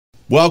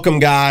Welcome,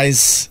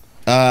 guys,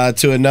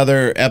 to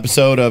another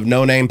episode of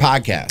No Name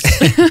Podcast.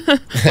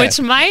 Which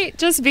might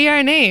just be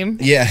our name.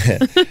 Yeah.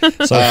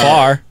 So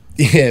far.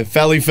 Yeah,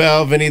 Felly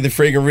Fel, Vinny the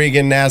Freaking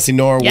Regan, Nasty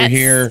Nor, Yes. we're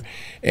here.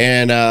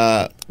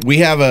 And we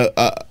have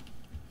a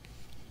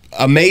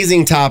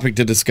amazing topic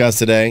to discuss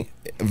today.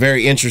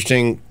 Very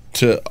interesting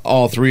to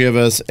all three of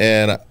us,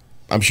 and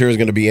I'm sure it's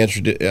going to be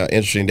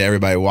interesting to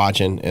everybody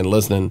watching and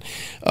listening.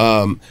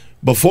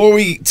 Before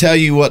we tell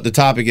you what the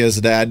topic is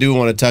today, I do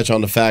want to touch on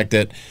the fact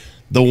that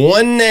the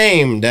one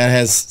name that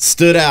has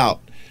stood out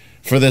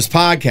for this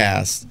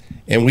podcast,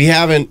 and we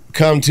haven't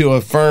come to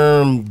a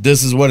firm,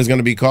 this is what it's going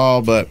to be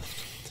called, and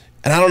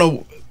I don't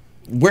know,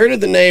 where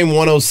did the name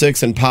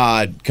 106 and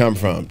Pod come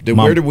from?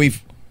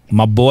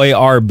 My boy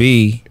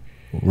RB,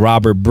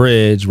 Robert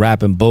Bridge,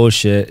 rapping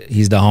bullshit.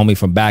 He's the homie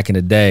from back in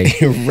the day.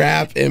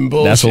 Rap and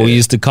bullshit. That's what we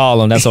used to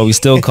call him. That's what we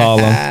still call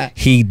him.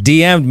 He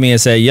DM'd me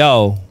and said,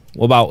 "Yo,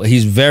 what about?"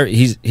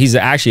 He's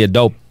actually a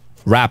dope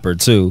rapper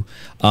too.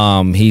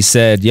 He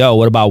said, "Yo,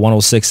 what about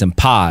 106 and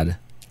Pod?"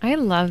 I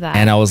love that.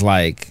 And I was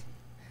like,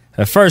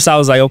 at first I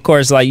was like, of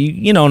course, like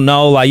you don't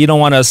know, like you don't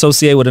want to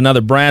associate with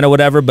another brand or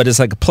whatever, but it's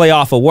like a play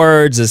off of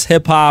words. It's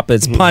hip hop.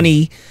 It's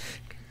punny.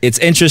 It's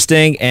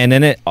interesting, and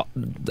then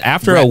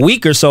after a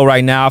week or so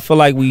right now, I feel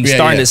like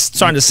starting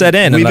to set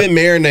in. We've been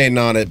marinating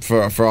on it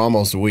for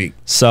almost a week.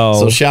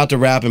 So shout to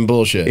Rap and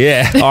Bullshit.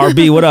 Yeah,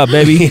 RB, what up,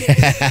 baby?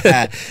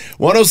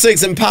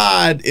 106 and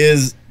Pod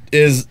is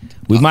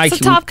we might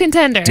it's a top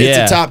contender.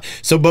 it's a top.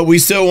 So, but we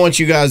still want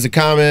you guys to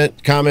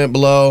comment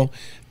below.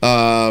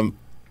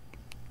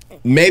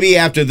 Maybe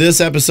after this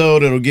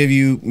episode, it'll give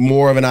you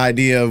more of an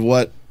idea of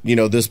what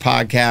this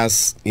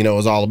podcast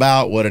is all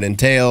about, what it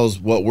entails,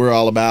 what we're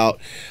all about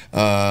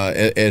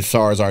as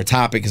far as our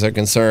topics are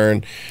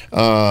concerned.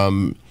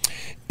 And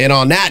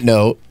on that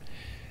note,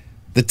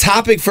 the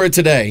topic for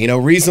today,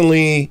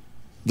 recently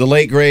the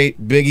late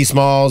great Biggie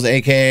Smalls,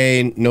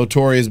 aka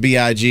Notorious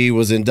B.I.G.,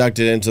 was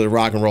inducted into the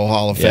Rock and Roll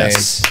Hall of Fame.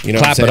 Yes. what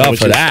Clap I'm it saying? up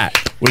for that.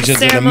 Which is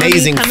an Ceremony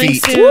amazing coming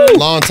feat. soon.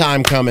 Long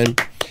time coming.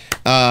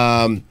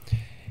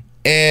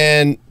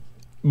 And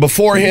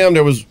before him,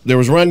 there was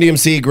Run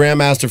DMC,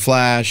 Grandmaster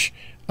Flash,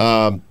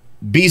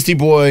 Beastie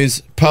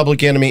Boys,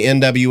 Public Enemy,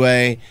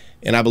 NWA,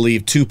 and I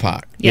believe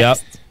Tupac.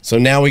 Yes. Yep. So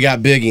now we got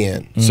Biggie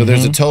in. So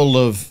there's a total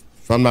of,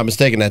 if I'm not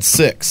mistaken, that's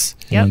 6.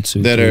 Yep. 1,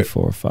 2, That 3, are-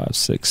 4, 5,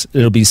 6.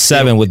 It'll be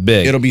 7 with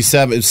Big. It'll be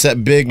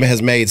 7. Big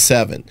has made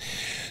 7.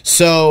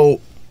 So,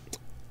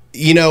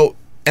 and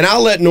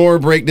I'll let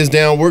Nora break this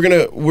down. We're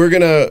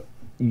gonna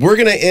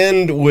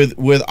end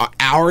with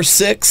our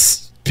 6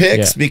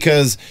 picks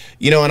because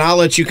and I'll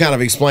let you kind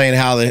of explain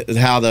how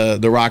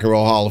the Rock and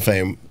Roll Hall of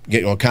Fame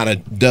kind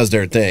of does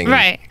their thing.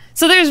 Right.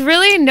 So there's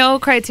really no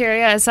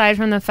criteria aside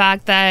from the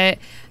fact that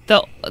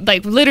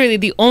literally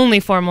the only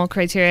formal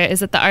criteria is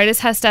that the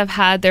artist has to have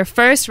had their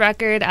first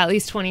record at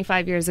least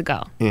 25 years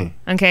ago.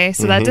 Okay,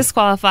 so that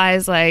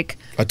disqualifies A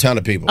ton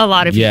of people. a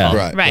lot of people.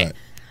 Yeah. Right.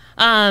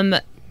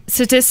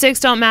 Statistics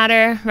don't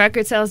matter.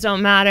 Record sales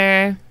don't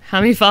matter.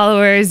 How many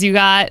followers you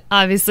got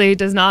obviously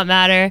does not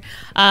matter.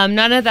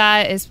 None of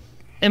that is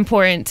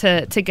important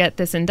to get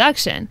this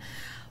induction.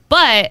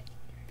 But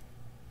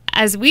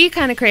as we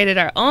kind of created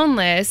our own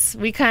list,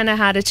 we kind of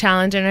had a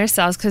challenge in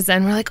ourselves because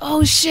then we're like,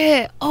 oh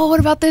shit, oh what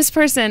about this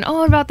person? Oh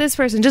what about this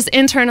person? Just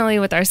internally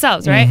with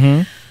ourselves,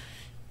 right?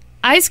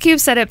 Ice Cube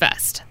said it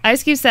best.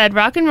 Ice Cube said,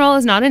 rock and roll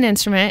is not an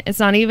instrument. It's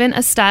not even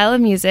a style of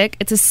music.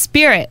 It's a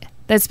spirit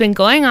that's been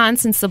going on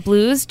since the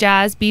blues,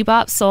 jazz,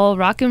 bebop, soul,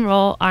 rock and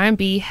roll,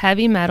 R&B,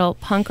 heavy metal,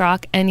 punk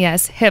rock, and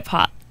yes, hip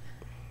hop.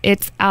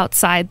 It's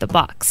outside the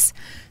box.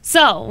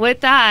 So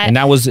with that, and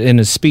that was in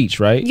his speech,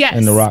 right? Yes.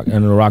 In the Rock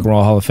and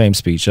Roll Hall of Fame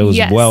speech. It was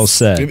Yes. well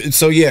said.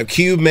 So yeah,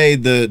 Cube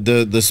made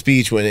the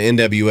speech when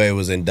NWA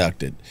was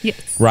inducted.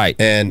 yes. Right.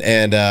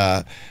 And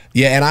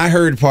I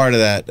heard part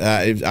of that.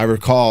 I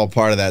recall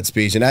part of that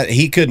speech, and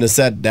he couldn't have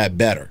said that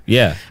better.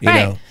 Yeah.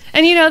 Right.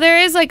 And there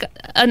is like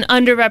an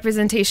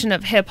underrepresentation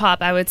of hip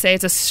hop, I would say.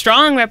 It's a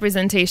strong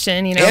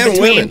representation, And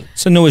between women.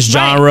 It's the newest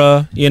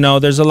genre.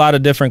 There's a lot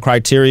of different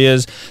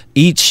criterias.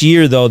 Each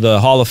year, though, the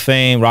Hall of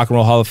Fame, Rock and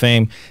Roll Hall of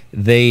Fame,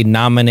 they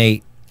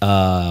nominate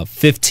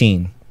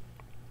 15,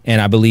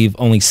 and I believe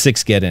only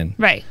 6 get in.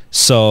 Right.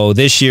 So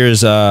this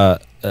year's the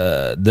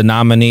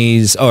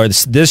nominees, or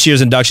this year's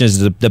induction is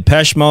the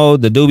Depeche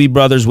Mode, the Doobie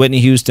Brothers,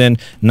 Whitney Houston,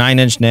 9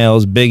 Inch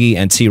Nails, Biggie,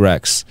 and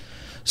T-Rex.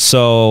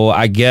 So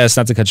I guess,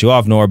 not to cut you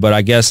off, Nora, but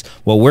I guess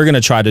what we're going to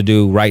try to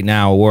do right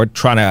now, we're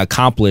trying to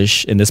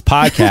accomplish in this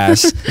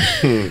podcast,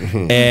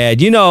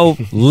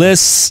 and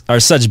lists are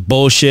such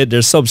bullshit.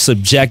 They're so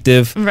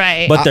subjective,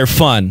 Right. but they're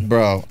fun.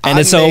 Bro, And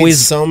I've it's made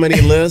always so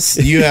many lists.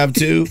 You have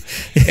too.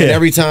 And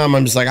every time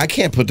I'm just like, I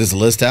can't put this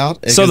list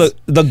out. so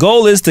the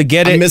goal is to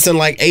get I'm it. missing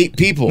like 8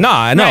 people. No,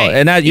 I know, Right.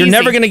 and you're Easy.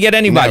 never going to get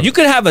anybody. Never. You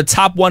could have a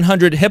top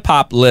 100 hip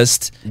hop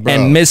list Bro.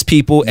 and miss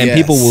people, and Yes.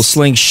 people will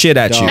sling shit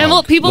at you, Dog.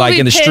 And people like will be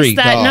in the pissed street.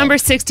 that Dog. number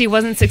 60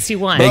 wasn't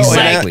 61. Bro, and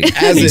Exactly.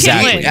 As a,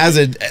 Exactly. as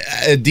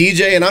a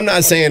DJ, and I'm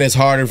not saying it's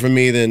harder for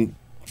me than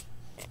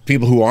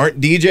people who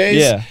aren't DJs.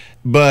 Yeah.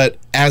 But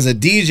as a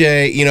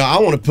DJ, I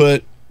want to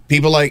put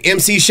people like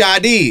MC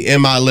Shadi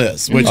in my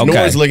list, which Okay.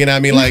 Nora's looking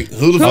at me like,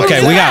 who the fuck Okay,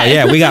 is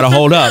that? we got to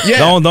hold up. Yeah.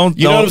 Don't.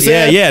 You know what I'm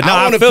saying? Yeah. No,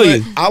 I wanna feel put,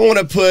 you. I want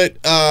to put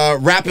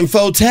Rappin'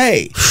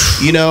 Forte.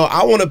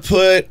 I want to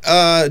put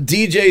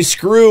DJ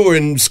Screw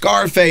and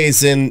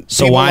Scarface and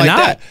So people why like not?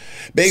 that.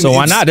 Baby, So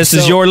why not? This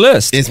is your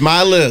list. It's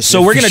my list.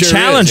 So It we're for gonna sure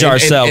challenge is. And-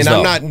 ourselves, And,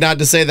 though. I'm not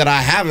to say that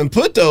I haven't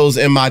put those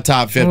in my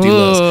top 50 Ooh.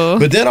 list.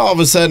 But then all of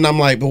a sudden I'm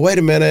like, but wait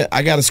a minute,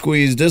 I got to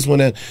squeeze this one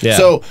in. Yeah.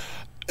 So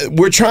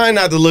we're trying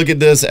not to look at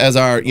this as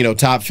our,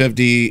 top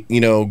 50,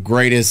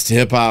 greatest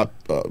hip hop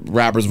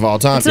rappers of all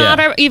time. It's not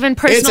our even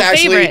personal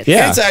favorites.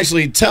 Yeah. It's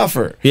actually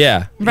tougher.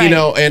 Yeah. Right.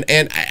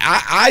 And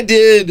I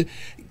did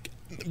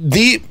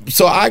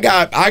so I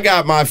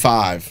got my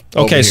 5.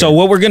 Okay, over so here.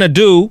 what we're gonna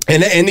do?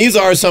 and these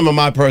are some of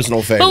my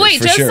personal favorites. But wait,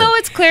 for just sure. so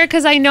it's clear,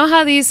 because I know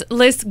how these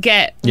lists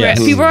get. Yes.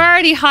 People are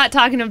already hot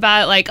talking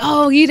about like,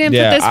 oh, you didn't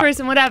Yeah, put this I-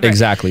 person, whatever.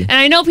 exactly. And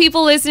I know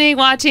people listening,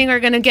 watching are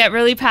gonna get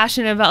really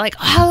passionate about like,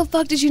 oh, how the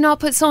fuck did you not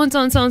put so and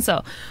so and so and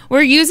so?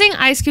 We're using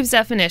Ice Cube's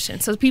definition,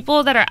 so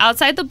people that are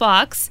outside the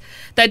box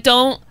that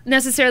don't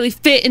necessarily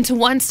fit into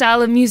one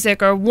style of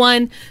music or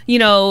one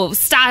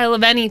style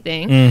of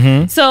anything.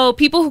 Mm-hmm. So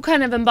people who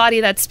kind of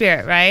embody that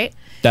spirit, right?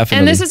 Definitely.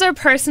 And this is our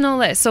personal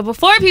list. So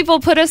before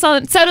people set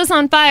us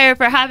on fire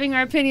for having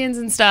our opinions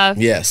and stuff.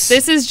 Yes.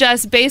 This is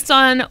just based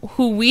on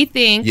who we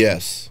think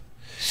Yes.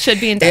 should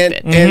be And,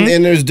 inducted.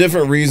 and there's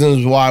different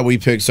reasons why we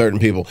pick certain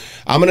people.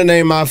 I'm going to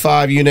name my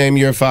 5, you name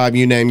your 5,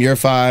 you name your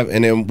 5,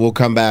 and then we'll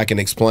come back and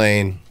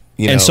explain,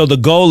 And so the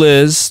goal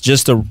is,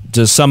 just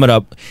to sum it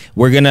up,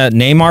 we're gonna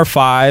name our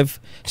 5,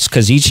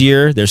 because each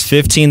year there's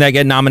 15 that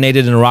get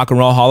nominated in the Rock and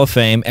Roll Hall of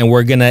Fame, and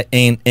we're gonna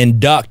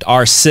induct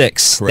our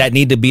 6 Correct. that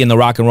need to be in the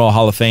Rock and Roll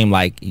Hall of Fame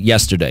like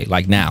yesterday,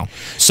 like now.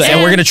 So and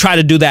And- we're gonna try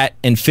to do that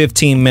in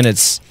 15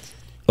 minutes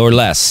or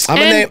less. I'm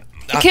gonna And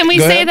name. can we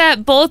go say ahead.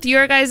 that both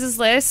your guys'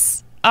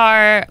 lists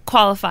are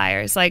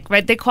qualifiers? Like,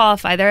 right, they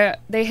qualify.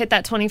 They hit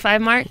that 25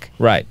 mark.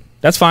 Right.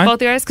 That's fine.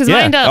 Both yours? 'Cause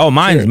yeah. mine don't. Oh,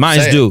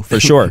 mine's Say it. do for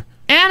sure.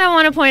 And I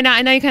want to point out,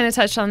 I know you kind of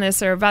touched on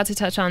this or about to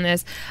touch on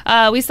this.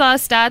 We saw a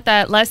stat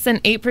that less than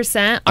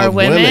 8% are Of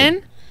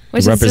women.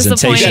 which is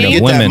Representation You gotta disappointing. of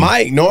get women. that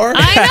mic, Nora.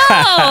 I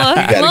know.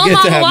 gotta Lil get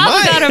Mama that Wop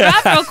mic. got to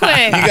rap real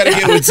quick. You got to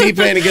get with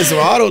T-Pain and get some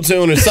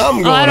auto-tune or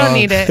something Oh, going on. I don't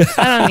need it.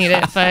 I don't need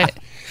it. But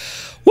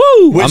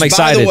Woo! Which, I'm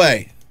excited. by the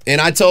way, and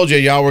I told you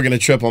y'all were going to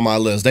trip on my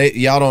list.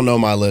 Y'all don't know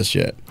my list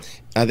yet.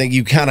 I think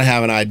you kind of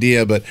have an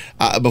idea, but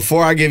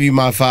before I give you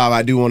my 5,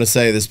 I do want to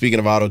say that speaking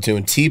of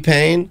auto-tune,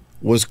 T-Pain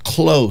was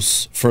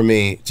close for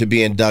me to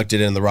be inducted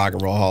in the Rock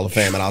and Roll Hall of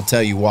Fame, and I'll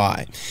tell you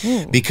why.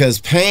 Because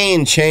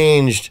Pain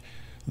changed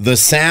the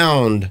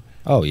sound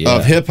Oh, yeah.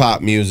 of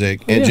hip-hop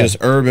music and yeah. just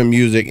urban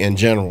music in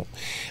general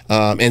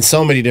in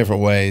so many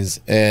different ways.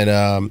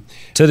 And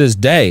to this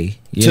day,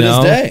 you To this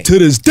know? day. To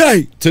this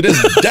day. to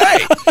this day,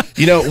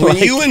 when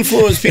you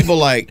influence people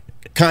like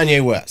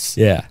Kanye West,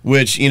 Yeah.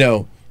 which,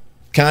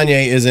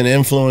 Kanye is an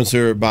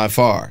influencer by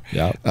far.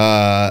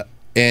 Yep.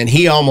 And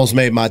he almost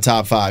made my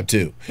top 5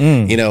 too.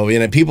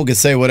 And people can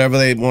say whatever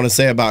they want to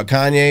say about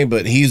Kanye,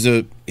 but he's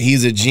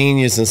a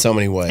genius in so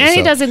many ways. and he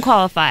So doesn't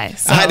qualify.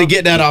 So. I had to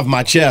get that off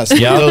my chest.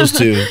 Yep. Those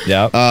two.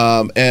 Yep.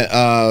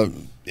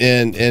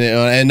 And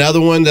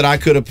another one that I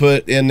could have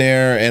put in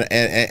there,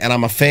 and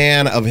I'm a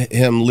fan of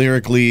him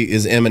lyrically,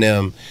 is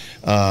Eminem,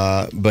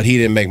 but he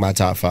didn't make my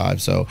top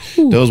 5. So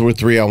those were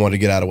 3 I wanted to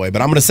get out of the way.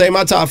 But I'm going to say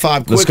my top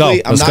 5 quickly. Let's go.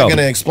 I'm Let's not go. going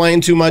to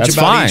explain too much That's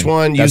about fine. each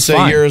one. You That's say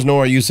fine. yours,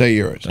 Nora. You say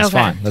yours. That's Okay.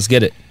 fine. Let's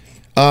get it.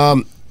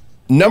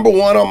 Number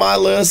 1 on my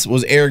list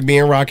was Eric B.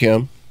 and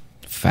Rakim.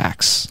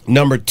 Facts.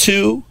 Number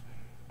 2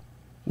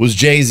 was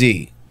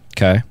Jay-Z.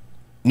 Okay.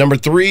 Number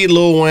 3,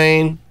 Lil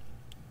Wayne.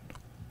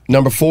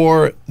 Number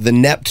 4, the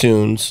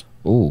Neptunes.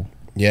 Ooh.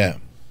 Yeah.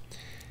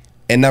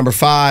 And number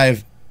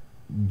 5,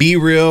 Be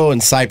Real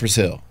and Cypress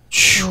Hill.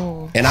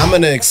 And I'm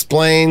going to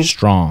explain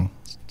Strong.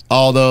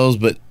 all those,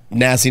 but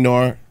Nasty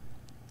Nora,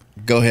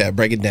 go ahead,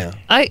 break it down.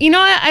 You know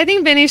what? I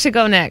think Benny should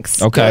go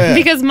next. Okay. Go ahead.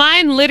 Because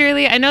mine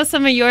literally, I know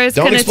some of yours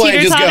Don't kind of explain,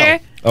 just go.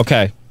 teeter-totter.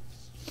 Okay.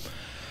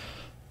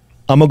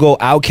 I'm gonna go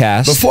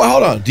Outkast. Before,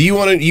 hold on. Do you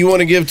want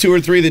to give 2 or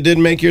 3 that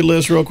didn't make your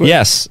list real quick?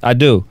 Yes, I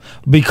do.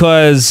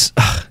 Because,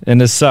 and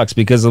this sucks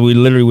because we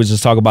literally was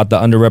just talking about the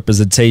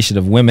underrepresentation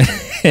of women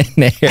in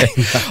there.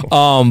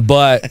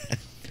 But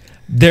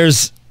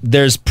there's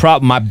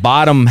my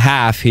bottom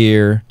half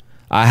here.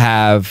 I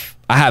have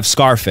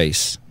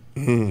Scarface,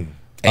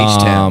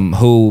 H-Town.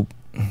 who,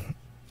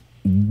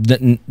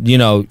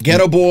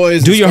 Ghetto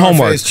Boys. Do and your Scarface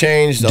homework.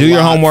 Changed a Do your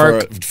lot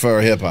homework. for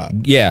hip hop.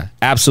 yeah,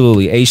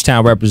 absolutely,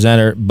 H-Town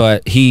representer.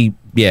 But he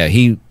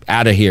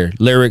out of here.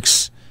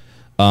 Lyrics,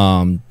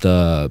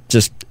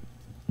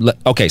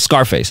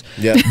 Scarface.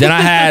 Yeah. Then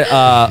I had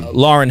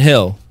Lauryn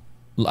Hill.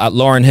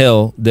 Lauryn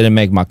Hill didn't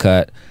make my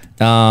cut.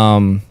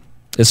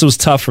 This was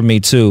tough for me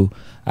too.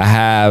 I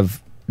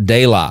have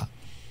De La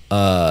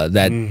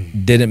that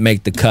didn't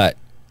make the cut.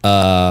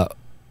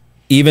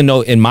 Even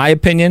though, in my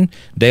opinion,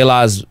 De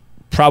La is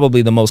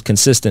probably the most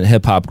consistent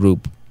hip hop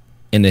group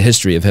in the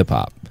history of hip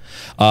hop.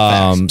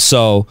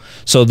 So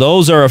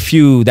those are a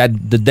few that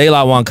the De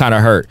La one kind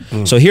of hurt.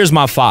 So here's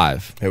my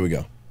 5. Here we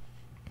go.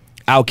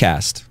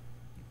 Outkast,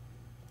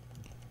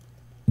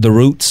 The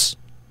Roots,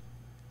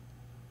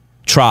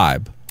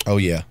 Tribe, Oh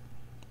yeah,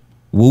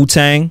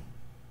 Wu-Tang,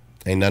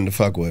 ain't nothing to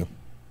fuck with.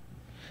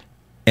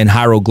 and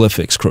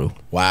Hieroglyphics Crew.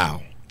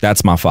 Wow,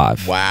 That's my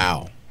 5.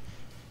 wow.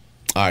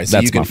 All right, so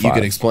That's you can my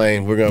 5.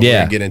 explain. We're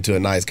gonna get into a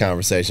nice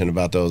conversation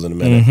about those in a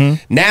minute.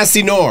 Mm-hmm.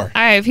 Nasty Nor. All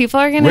right, people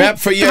are gonna Rep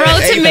for your throw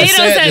 8%. tomatoes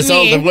at It's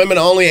me. the women,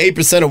 only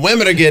 8% of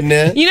women are getting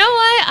in. You know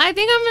what? I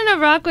think I'm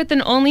gonna rock with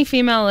an only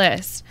female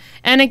list.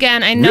 And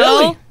again, I know.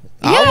 Really?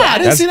 Yeah, Oh, I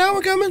didn't see that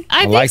one coming.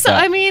 I think like so.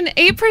 that. I mean,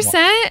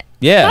 8%.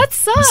 Yeah. that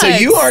sucks. So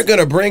you aren't going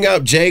to bring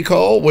up J.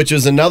 Cole, which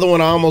is another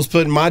one I almost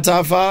put in my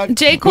top 5?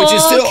 J. Which is Cole,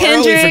 still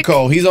early for Kendrick.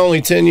 Cole. He's only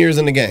 10 years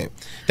in the game.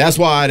 That's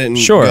why I didn't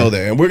Sure. go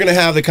there. And we're going to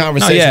have the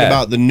conversation yeah.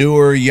 about the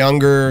newer,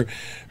 younger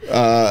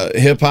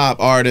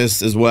hip-hop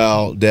artists as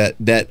well that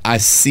I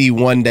see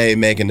one day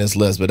making this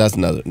list. But that's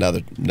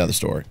another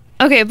story.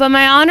 Okay, but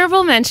my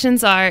honorable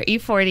mentions are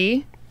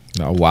E40,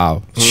 Oh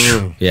wow.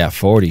 Yeah,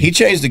 40. He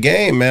changed the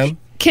game, man.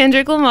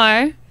 Kendrick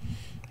Lamar,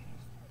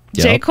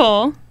 J. Yep.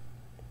 Cole,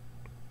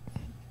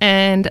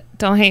 and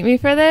don't hate me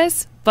for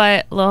this,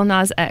 but Lil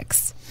Nas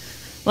X.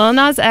 Lil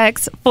Nas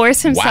X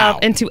forced himself Wow.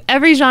 into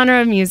every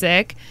genre of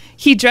music.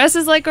 He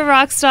dresses like a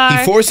rock star.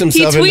 He forced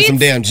himself into tweets- some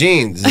damn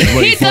jeans. Is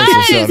what he He forced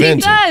does. himself He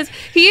into. does.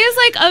 He is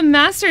like a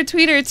master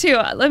tweeter too.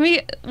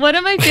 One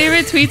of my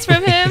favorite tweets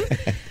from him.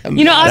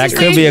 You know, that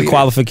obviously, could be a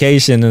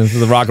qualification for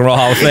the Rock and Roll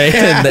Hall of Fame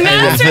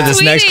Master for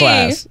this next tweeting.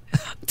 class.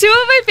 2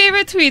 of my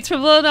favorite tweets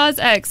from Lil Nas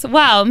X.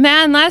 Wow,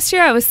 man, last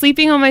year I was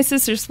sleeping on my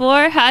sister's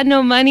floor, had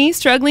no money,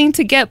 struggling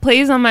to get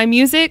plays on my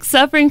music,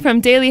 suffering from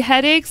daily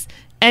headaches,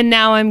 and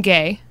now I'm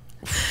gay.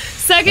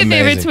 Second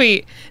favorite Amazing.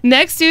 tweet.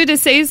 Next dude to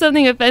say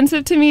something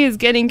offensive to me is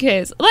getting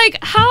kissed. Like,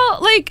 how,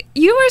 like,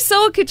 you were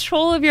so in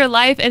control of your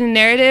life and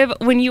narrative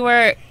when you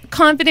were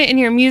confident in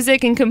your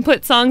music and can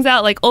put songs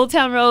out like Old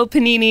Town Road,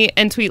 Panini,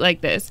 and tweet like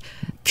this.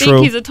 True.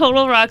 Think he's a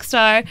total rock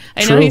star.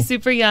 I know True. he's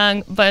super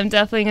young, but I'm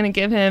definitely going to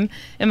give him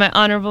in my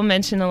honorable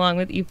mention along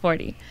with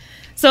E40.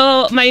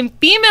 So my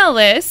female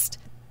list,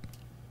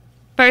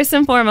 first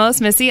and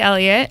foremost, Missy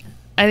Elliott.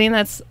 I think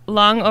that's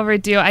long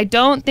overdue. I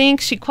don't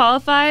think she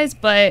qualifies,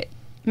 but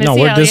Missy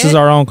Elliott. This is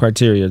our own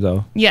criteria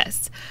though.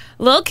 Yes.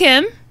 Lil'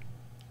 Kim,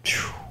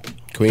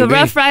 Queen the Bee.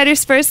 Rough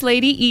Riders' first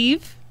lady,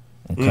 Eve,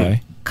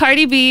 Okay.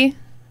 Cardi B,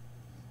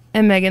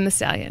 and Megan Thee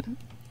Stallion.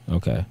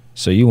 Okay.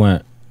 So you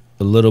went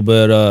a little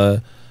bit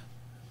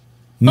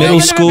middle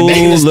gonna school,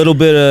 Megan a Thee- little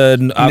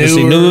bit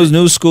obviously Newer.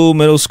 new school,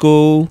 middle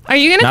school. Are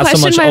you going to Not so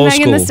question much my old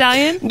Megan Thee school.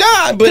 Stallion?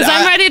 Nah, but Because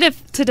I'm ready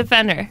to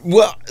defend her.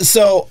 Well,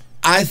 so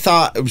I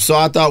thought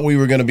we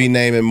were going to be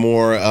naming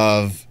more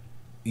of.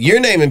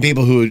 You're naming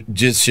people who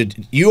just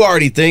should. You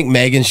already think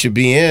Megan should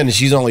be in, and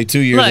she's only 2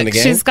 years in the Look,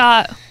 game. she's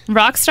got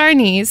rock star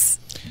knees.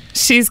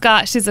 She's a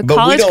but we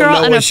college don't girl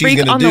know and a what she's freak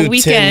gonna on do the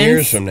weekends. 10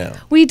 years from now.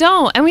 We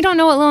don't, and we don't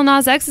know what Lil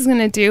Nas X is going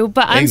to do.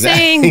 But I'm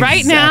saying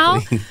right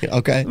Exactly.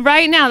 Okay.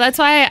 now, that's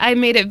why I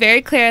made it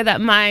very clear that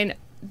mine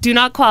do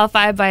not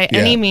qualify by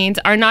any means.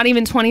 Are not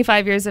even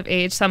 25 years of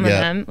age. Some of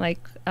Yeah. them, like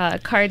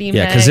Cardi. Yeah,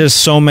 Meg. because there's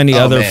so many Oh,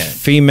 other man.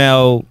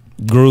 female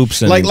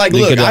groups and Like we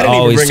look, could I didn't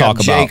even always bring talk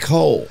up J. about.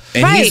 Cole,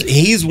 and Right.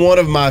 he's one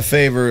of my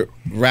favorite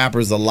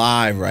rappers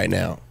alive right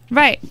now.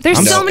 Right. There's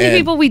I'm so so- many and-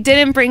 people we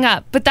didn't bring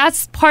up, but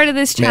that's part of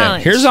this Man,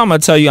 challenge. Here's what I'm gonna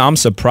tell you. I'm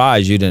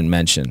surprised you didn't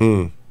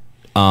mention.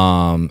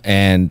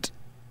 And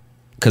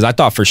because I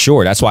thought for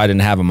sure that's why I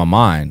didn't have him on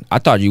mine. I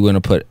thought you were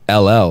gonna put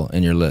LL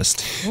in your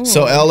list.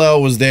 So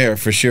LL was there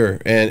for sure,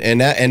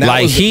 and that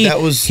Like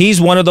was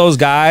he's one of those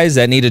guys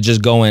that need to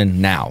just go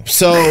in now.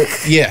 so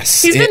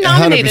yes. He's been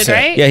nominated, 100%.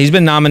 right? Yeah, he's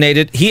been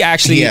nominated. He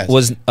actually Yes.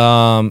 was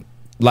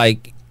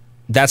like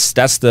that's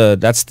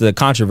the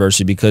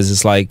controversy because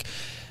it's like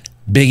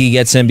Biggie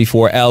gets in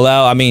before LL.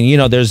 I mean, you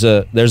know, there's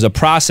a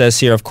process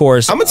here, of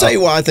course. I'm gonna tell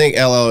you why I think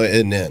LL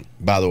isn't in.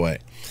 By the way,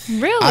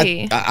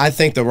 Really? I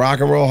think the Rock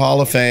and Roll Hall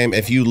of Fame.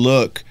 If you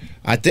look,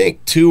 I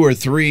think 2 or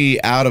 3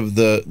 out of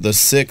the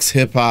 6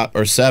 hip hop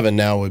or 7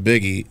 now with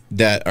Biggie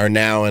that are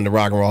now in the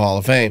Rock and Roll Hall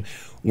of Fame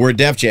were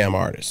Def Jam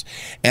artists,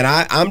 and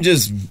I'm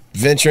just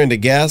venturing to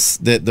guess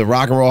that the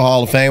Rock and Roll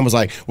Hall of Fame was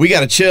like, we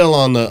got to chill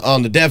on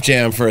the Def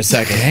Jam for a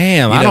second.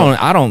 Damn, You know?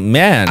 I don't.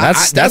 Man,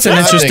 that's that's an what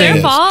I think interesting. it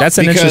is. That's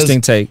an Because-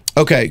 interesting take.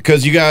 Okay,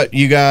 because you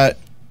got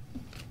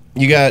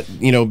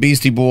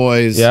Beastie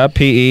Boys. Yeah,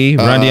 PE,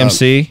 Run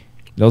DMC.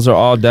 Those are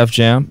all Def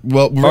Jam.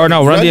 Well, Or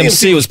no, Run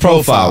DMC was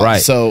Profile,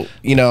 right. So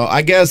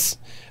I guess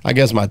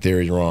my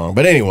theory is wrong,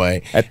 but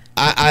anyway,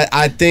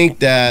 I think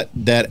that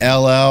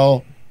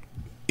LL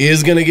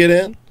is gonna get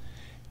in,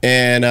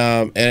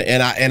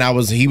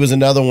 he was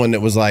another one that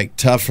was like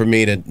tough for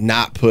me to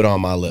not put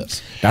on my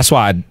list. That's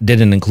why I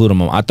didn't include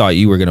him. I thought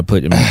you were gonna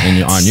put him on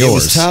yours. It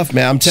was tough,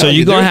 man. I'm So telling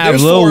you. you're gonna have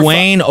there's 4 or Lil 5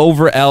 Wayne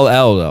over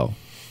LL though.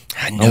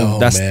 I know,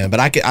 that's- man, but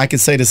I could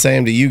say the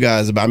same to you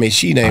guys about. I mean,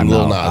 she named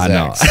Lil Nas I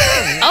know. X.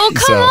 oh,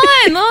 come so-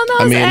 on. Lil Nas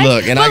I mean, X.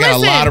 look, and But I got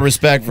listen, a lot of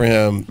respect for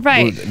him.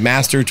 Right.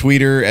 Master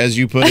tweeter, as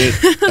you put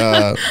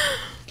it.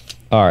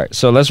 All right,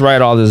 so let's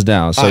write all this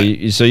down. So All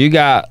right. you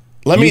got.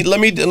 Let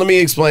me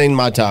explain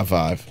my top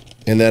 5,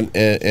 and then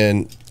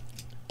and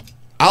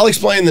I'll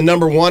explain the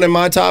number 1 in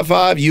my top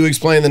 5. You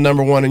explain the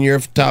number 1 in your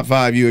top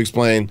 5. You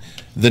explain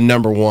the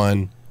number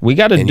 1. We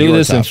got to in do your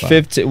this in top 5.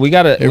 15. We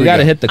got to we go.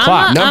 hit the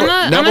clock.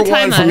 Number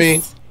time 1 for me.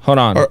 us. Hold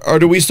on. Or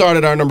do we start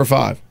at our number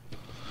 5?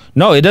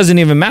 No, it doesn't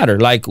even matter.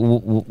 Like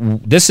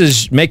this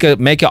is make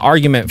an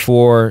argument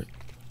for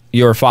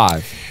your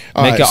 5.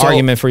 All Make right, an so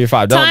argument for your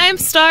 5. Don't, Time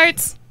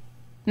starts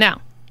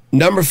now.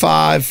 Number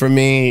 5 for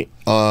me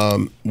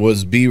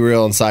was Be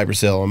Real and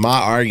Cypress Hill, and my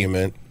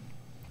argument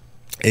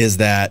is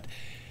that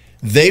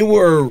they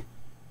were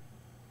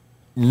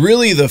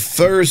really the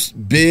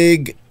first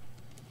big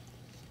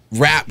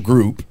rap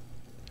group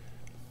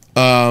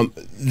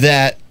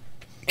that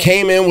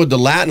came in with the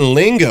Latin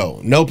lingo,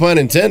 no pun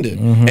intended,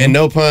 and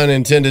no pun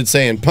intended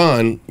saying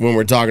pun when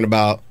we're talking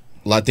about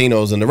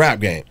Latinos in the rap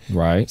game.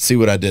 Right. See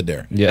what I did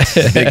there? Yeah.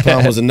 Big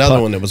Pun was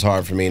another one that was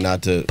hard for me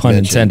not to Pun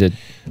mention. intended.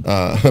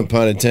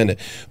 Pun intended.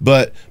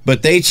 But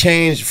they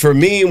changed for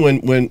me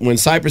when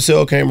Cypress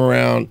Hill came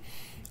around.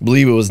 I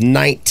believe it was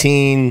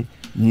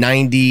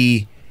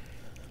 1990.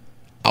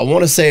 I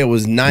want to say it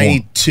was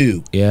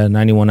 92 Yeah,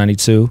 91,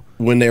 92.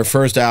 when their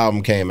first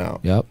album came out.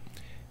 Yep.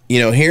 You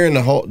know, hearing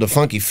the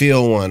Funky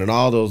Feel one and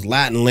all those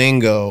Latin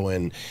lingo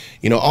and,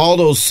 you know, all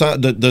those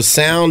the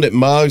sound that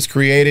Muggs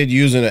created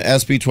using an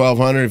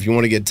SP1200. If you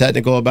want to get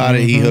technical about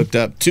it, he hooked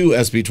up 2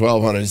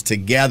 SP1200s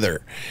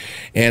together,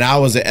 and I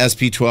was an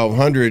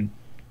SP1200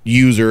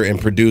 user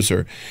and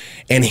producer,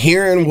 and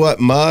hearing what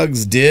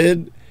Muggs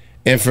did,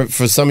 and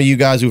for some of you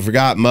guys who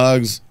forgot,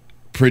 Muggs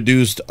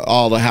produced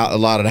a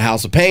lot of the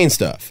House of Pain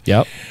stuff.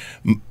 Yep.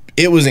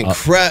 It was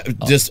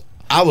incredible. Just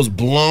I was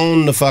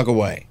blown the fuck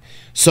away.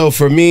 So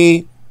for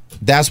me,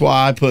 that's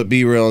why I put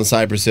Be Real and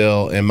Cypress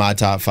Hill in my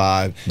top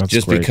 5. That's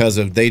just great. because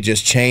they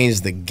just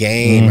changed the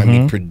game. I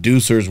mean,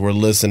 producers were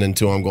listening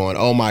to them, going,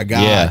 "Oh my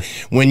god!" Yeah.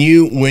 When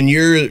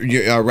you're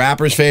a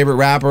rapper's favorite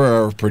rapper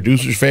or a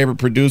producer's favorite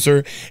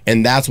producer,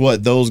 and that's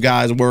what those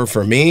guys were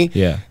for me.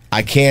 Yeah.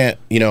 I can't.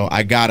 You know,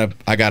 I gotta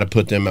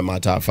put them in my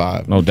top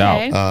 5. No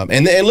doubt. Okay.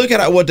 And look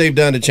at what they've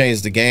done to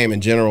change the game in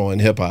general in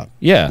hip hop.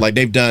 Yeah. like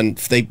they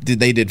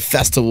did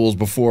festivals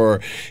before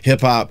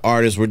hip hop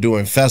artists were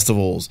doing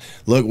festivals.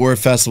 Look where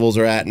festivals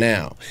are at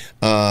now.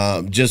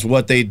 Just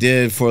what they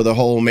did for the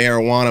whole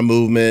marijuana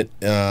movement.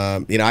 You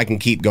know, I can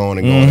keep going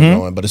and going and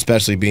going, but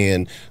especially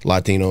being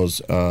Latinos.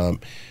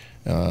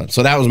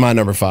 So that was my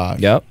number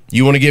 5. Yep.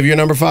 You want to give your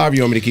number 5? Or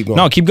you want me to keep going?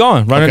 No, keep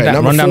going. Run Okay, it down.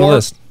 number Run down the 4.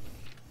 list.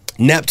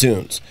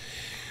 Neptunes.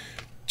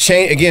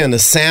 Again, the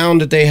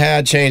sound that they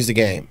had changed the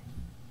game.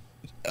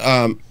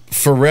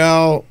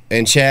 Pharrell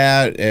and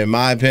Chad, in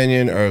my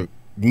opinion, are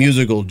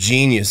musical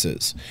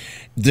geniuses.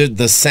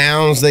 The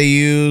sounds they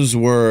used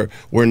were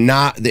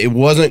not. It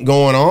wasn't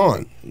going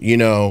on. You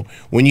know,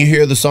 when you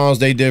hear the songs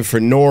they did for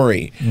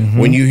Nori,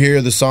 when you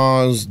hear the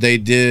songs they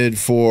did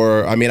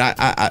for, I mean,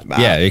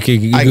 You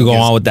could go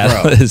on with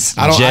that bro, list.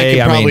 I Jay,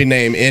 could I probably mean-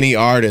 name any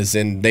artist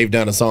and they've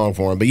done a song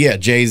for him. But yeah,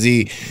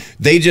 Jay-Z,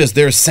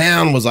 their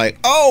sound was like,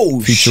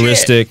 oh,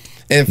 Futuristic. shit.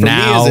 And for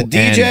Now me as a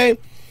DJ,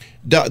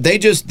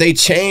 they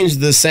changed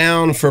the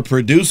sound for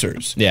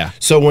producers. Yeah.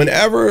 So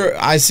whenever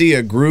I see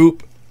a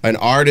group, an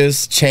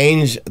artist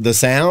change the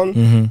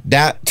sound,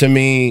 that to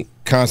me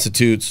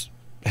constitutes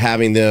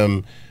having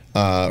them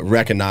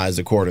recognized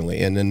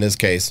accordingly. And in this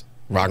case,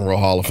 Rock and Roll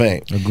Hall of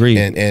Fame. Agreed.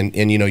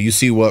 And you know, you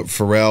see what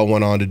Pharrell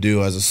went on to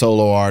do as a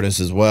solo artist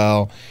as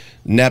well.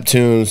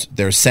 Neptunes,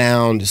 their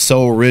sound is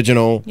so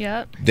original.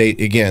 Yep.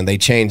 They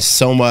changed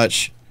so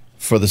much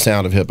for the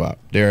sound of hip hop.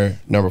 They're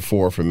number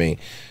 4 for me.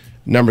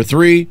 Number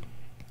 3,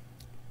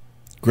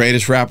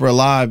 greatest rapper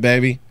alive,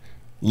 baby,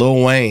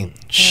 Lil Wayne.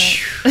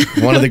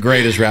 One of the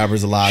greatest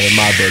rappers alive in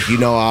my book. You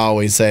know, I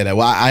always say that.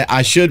 Well,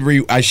 I should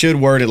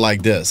word it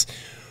like this.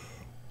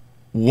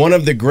 One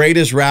of the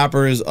greatest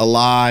rappers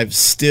alive,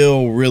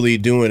 still really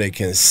doing it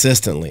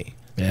consistently.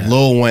 Yeah.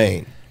 Lil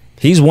Wayne.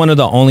 He's one of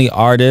the only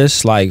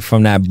artists like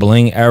from that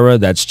bling era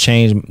that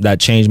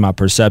changed my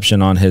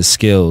perception on his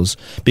skills,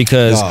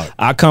 because Dog.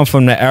 I come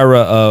from the era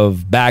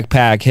of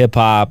backpack hip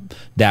hop,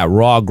 that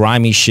raw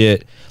grimy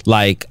shit.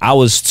 Like I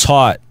was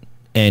taught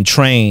and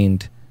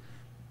trained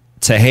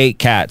to hate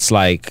cats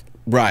like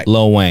Right.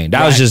 Lil Wayne.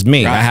 That was Right. just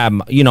me. Right. I had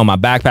my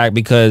backpack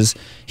because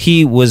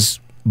he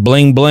was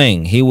bling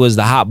bling. He was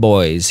the Hot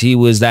Boys. He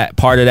was that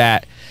part of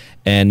that,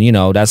 and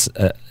that's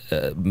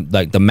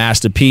like the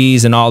Master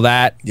P's and all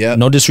that. Yep.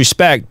 No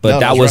disrespect, but No,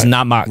 that that's was right.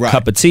 not my Right.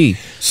 cup of tea.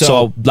 So-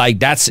 So like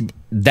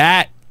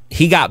that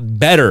he got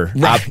better.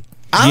 Right.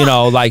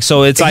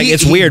 So it's like He-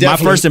 it's he weird. My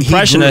definitely- first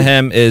impression he of grew.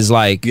 him is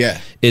like Yeah.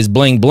 is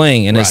bling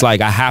bling, and it's Right.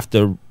 like I have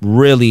to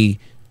really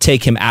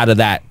take him out of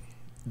that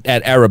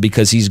era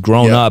because he's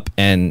grown Yeah. up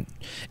and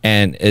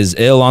is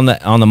ill on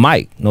the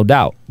mic, no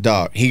doubt.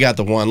 Dog, he got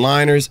the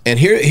one-liners, and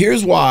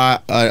here's why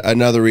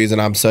another reason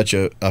I'm such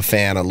a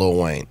fan of Lil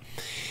Wayne.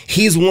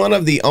 He's one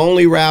of the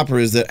only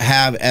rappers that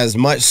have as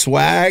much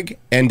swag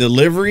and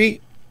delivery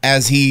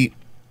as he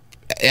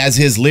as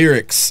his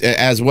lyrics,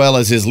 as well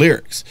as his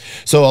lyrics.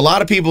 So a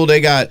lot of people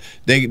they're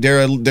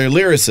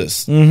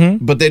lyricists,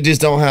 but they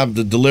just don't have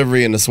the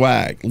delivery and the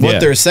swag. What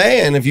they're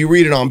saying, if you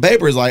read it on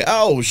paper, is like,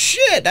 oh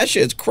shit, that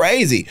shit's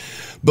crazy.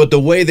 But the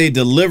way they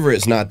deliver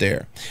it's not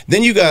there.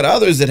 Then you got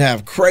others that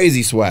have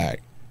crazy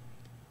swag,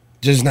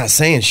 just not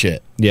saying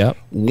shit. Yeah.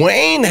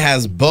 Wayne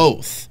has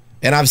both,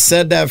 and I've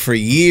said that for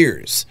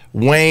years.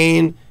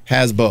 Wayne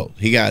has both.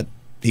 He got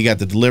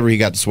the delivery, he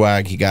got the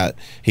swag, he got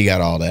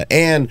all that,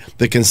 and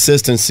the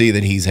consistency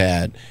that he's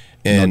had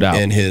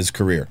in his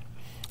career.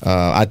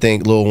 I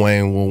think Lil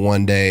Wayne will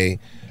one day,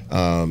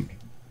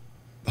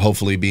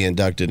 hopefully, be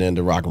inducted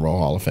into Rock and Roll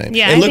Hall of Fame.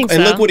 Yeah, and I think so.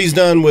 And look what he's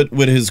done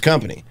with his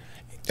company.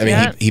 I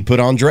mean, he put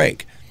on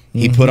Drake,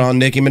 he put on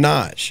Nicki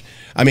Minaj.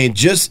 I mean,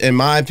 just in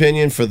my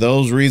opinion, for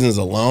those reasons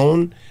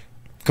alone.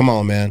 Come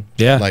on, man.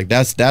 Yeah. Like,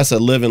 that's a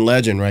living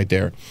legend right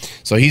there.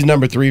 So he's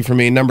number 3 for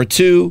me. Number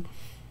 2,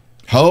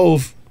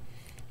 Hove,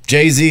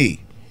 Jay-Z.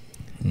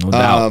 No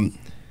doubt.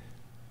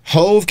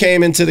 Hove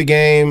came into the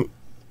game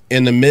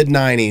in the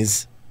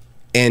mid-'90s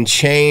and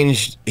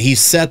changed. He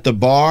set the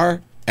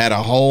bar at a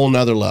whole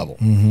nother level.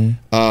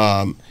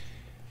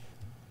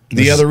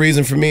 The other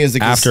reason for me is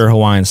the After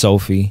Hawaiian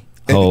Sophie,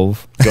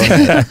 Hove. Go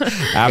ahead.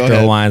 After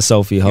Hawaiian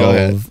Sophie,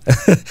 Hove.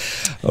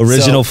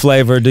 Original So-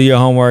 Flavor, Do Your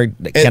Homework.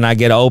 Can I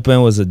Get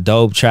Open was a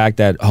dope track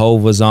that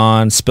Hove was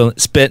on,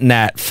 spitting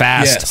that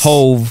fast Yes.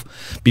 Hove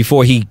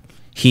before he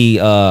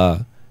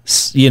kind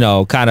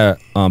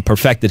of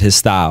perfected his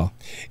style.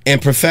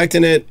 And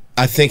perfecting it,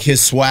 I think his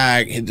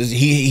swag,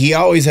 he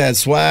always had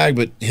swag,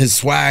 but his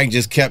swag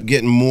just kept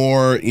getting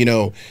more,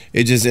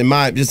 it just,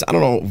 I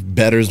don't know,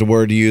 better is the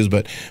word to use,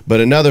 but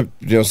another,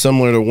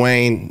 similar to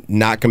Wayne,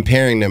 not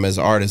comparing them as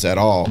artists at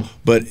all,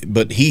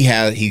 but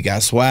he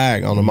got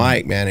swag on the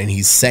mic, man, and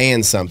he's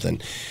saying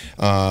something.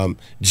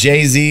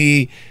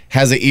 Jay-Z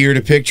has an ear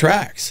to pick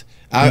tracks.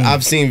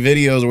 I've seen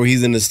videos where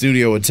he's in the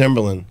studio with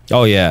Timberland.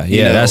 Oh yeah,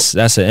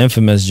 that's an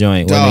infamous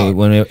joint.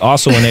 When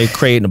they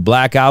creating the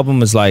Black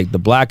Album, it's like the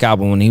Black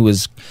Album when he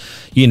was,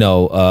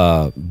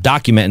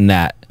 documenting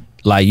that.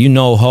 Like,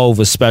 Hove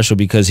was special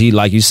because he,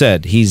 like you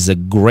said, he's a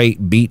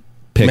great beat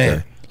picker.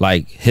 Man.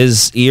 Like,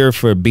 his ear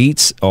for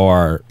beats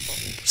are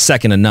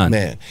second to none.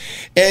 Man,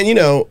 and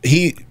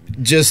he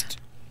just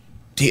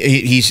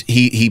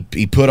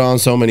he put on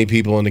so many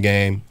people in the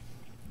game.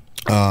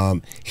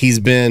 He's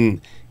been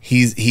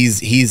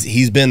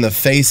the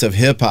face of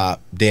hip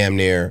hop damn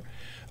near,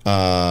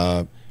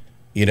 for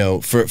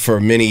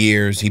many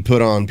years. He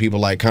put on people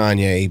like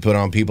Kanye. He put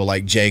on people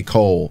like J.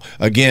 Cole.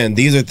 Again,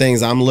 these are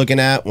things I'm looking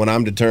at when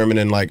I'm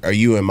determining, like, are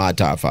you in my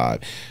top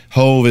 5?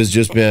 Hove has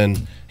just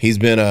been, he's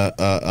been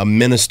a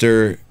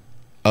minister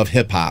of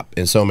hip hop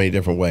in so many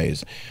different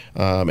ways.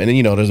 And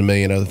then, there's a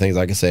million other things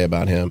I could say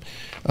about him.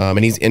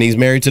 And he's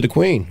married to the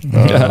Queen,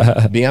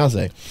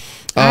 Beyonce.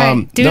 All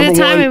right, due to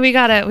time, we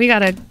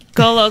gotta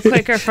go a little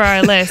quicker for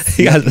our list.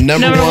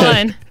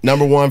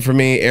 Number one for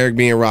me, Eric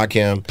B. and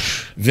Rakim.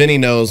 Vinny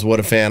knows what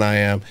a fan I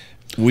am.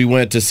 We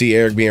went to see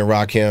Eric B. and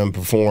Rakim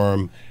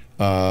perform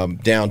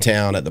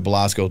downtown at the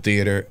Belasco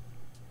Theater,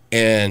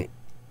 and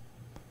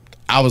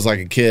I was like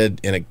a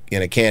kid in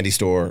a candy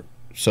store,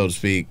 so to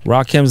speak.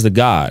 Rakim's the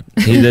god.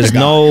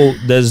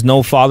 There's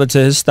no father to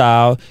his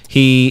style.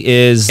 He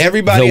is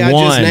everybody the I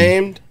one. just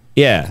named.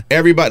 Yeah.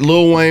 Everybody,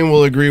 Lil Wayne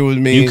will agree with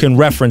me. You can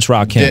reference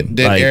Rakim.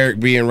 That Eric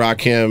B. and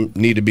Rakim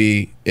need to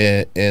be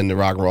in the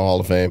Rock and Roll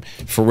Hall of Fame.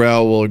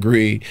 Pharrell will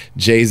agree.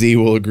 Jay-Z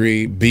will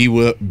agree. Be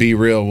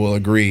Real will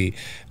agree.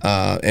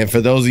 And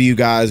for those of you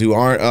guys who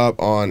aren't up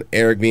on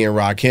Eric B. and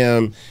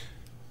Rakim,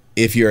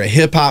 if you're a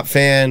hip-hop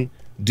fan,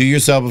 do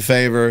yourself a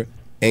favor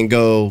and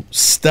go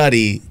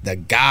study the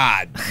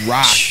God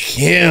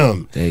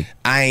Rakim.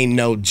 I ain't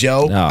no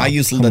joke. No, I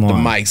used to let the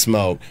mic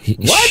smoke.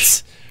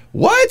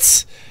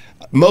 What?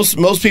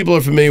 Most people are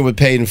familiar with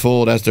Paid in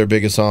Full. That's their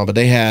biggest song. But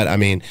they had,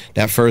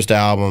 that first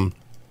album,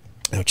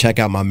 Check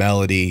Out My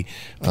Melody.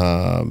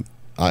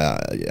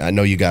 I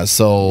know you got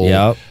soul.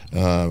 Yep.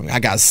 I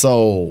got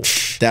soul.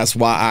 That's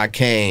why I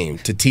came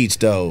to teach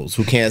those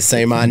who can't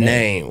say my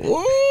name.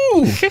 Woo!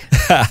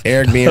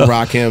 Eric B. and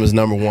Rakim is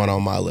number 1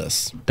 on my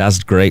list. That's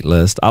a great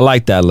list. I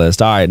like that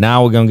list. All right,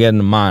 now we're going to get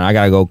into mine. I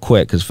got to go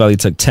quick because Felly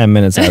took 10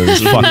 minutes out of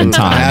his fucking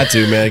time. I had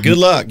to, man. Good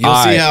luck. You'll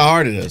see how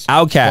hard it is.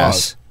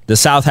 Outkast. The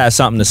South has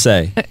something to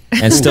say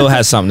and still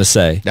has something to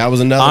say. That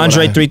was another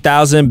Andre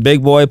 3000,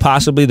 Big Boy,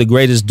 possibly the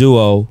greatest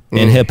duo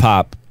in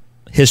hip-hop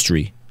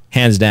history,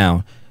 hands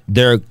down.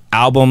 Their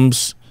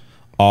albums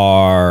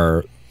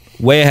are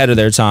way ahead of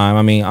their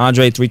time.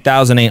 Andre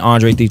 3000 ain't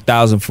Andre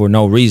 3000 for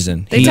no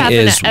reason. They tap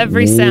into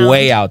every sound.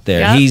 Way out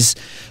there. Yep. He's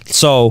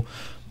so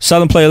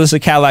Southern Playlist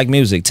of Cadillac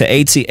Music, to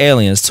AT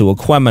Aliens, to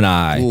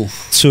Aquemini,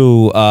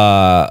 to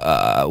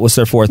what's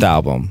their 4th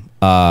album?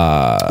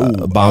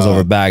 Bombs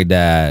Over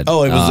Baghdad.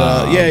 Oh, it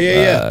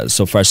was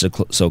So Fresh,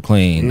 So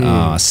Clean.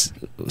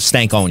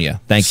 Stank on Ya.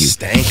 Thank you.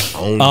 Stank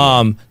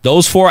on Ya.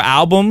 Those 4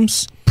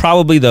 albums,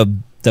 probably the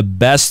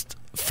best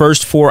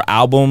first 4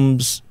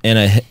 albums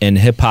in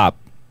hip hop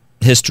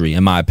history,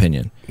 in my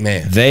opinion.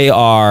 Man, they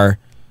are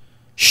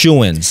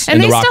shoo-ins in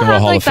And the they Rock still and Roll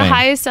have Hall like of the Fame.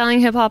 highest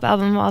selling hip hop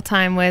album of all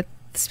time with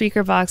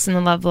Speaker Box and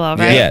the Love Below,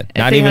 right? Yeah, If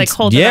not they, even like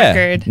hold the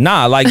record.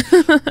 Nah, like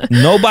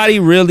nobody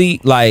really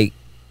like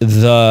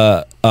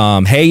the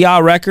Hey Ya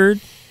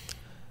record.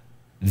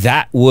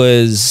 That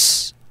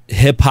was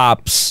hip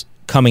hop's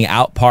coming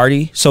out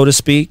party, so to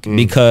speak,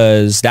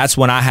 because that's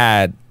when I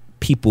had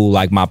people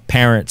like my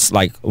parents'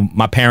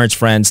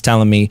 friends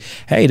telling me,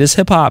 "Hey, this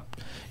hip hop,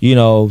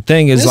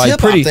 thing is This like hip-hop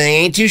pretty.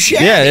 thing ain't too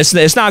shabby. Yeah,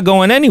 it's not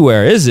going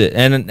anywhere, is it?"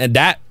 And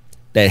that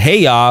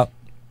Hey Ya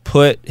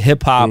put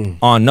hip hop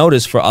on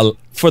notice for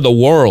the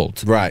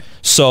world. Right.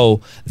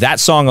 So that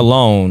song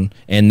alone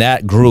and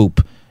that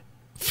group,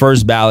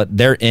 First Ballot,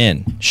 they're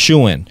in,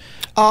 shoo-in.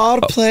 All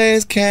the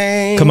players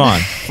came. Come on.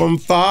 From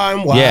far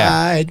and wide.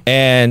 Yeah,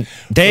 and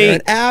they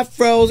Wearing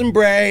afros and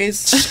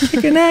braids.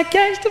 kicking that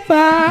gangsta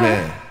vibe.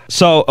 Man.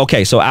 So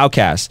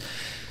Outkast.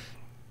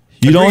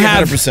 You Agree don't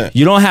have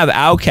 100%.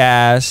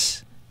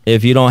 Outkast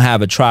if you don't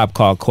have a Tribe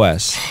Called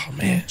Quest. Oh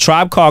man.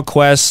 Tribe Called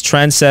Quest,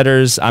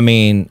 trendsetters. I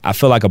mean, I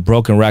feel like a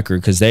broken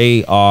record because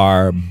they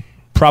are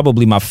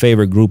probably my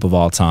favorite group of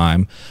all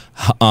time.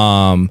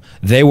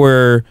 They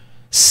were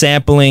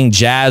sampling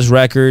jazz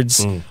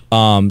records,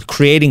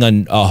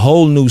 creating a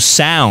whole new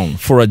sound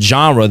for a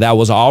genre that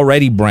was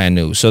already brand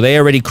new. So they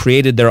already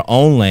created their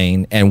own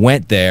lane and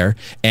went there,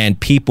 and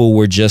people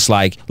were just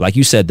like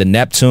you said, the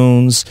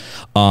Neptunes,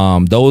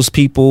 those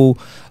people.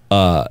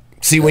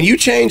 See, when you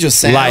change a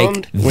sound,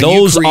 Like when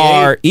those you create,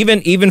 are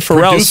even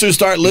Pharrell's. producers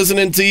start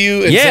listening to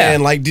you and Yeah.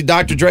 saying like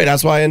Dr. Dre.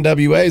 That's why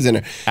NWA's in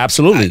there.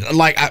 Absolutely.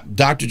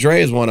 Dr.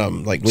 Dre is one of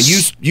them. Like when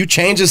you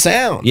change a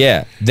sound.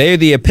 Yeah, they're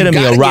the epitome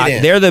You of gotta rock. get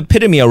in. They're the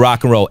epitome of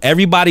rock and roll.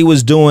 Everybody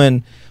was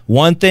doing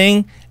one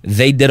thing.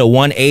 They did a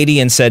 180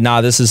 and said,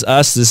 "Nah, this is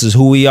us. This is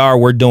who we are.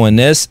 We're doing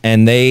this."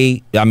 And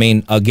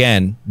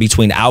again,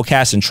 between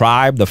Outkast and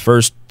Tribe, the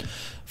first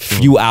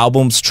few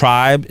albums,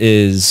 Tribe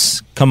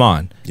is, come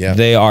on. Yeah.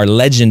 They are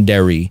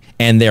legendary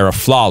and they're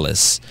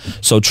flawless.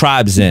 So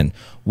Tribe's in.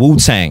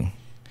 Wu-Tang,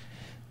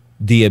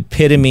 the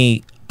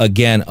epitome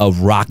again of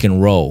rock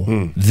and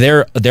roll.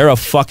 They're a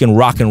fucking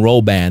rock and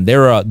roll band.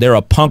 They're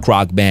a punk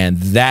rock band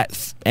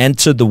that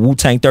entered the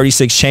Wu-Tang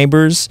 36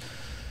 Chambers.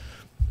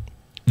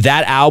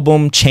 That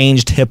album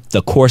changed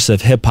the course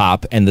of hip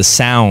hop and the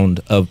sound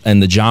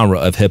and the genre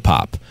of hip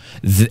hop.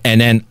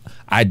 And then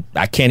I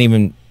can't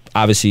even,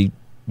 obviously,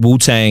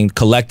 Wu-Tang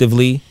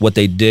collectively, what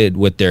they did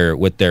with their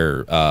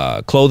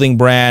clothing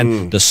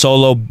brand, the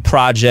solo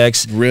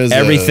projects, RZA,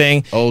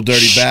 everything. Old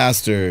Dirty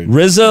Bastard.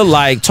 RZA,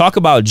 like, talk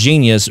about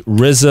genius.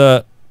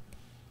 RZA,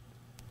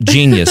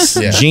 genius.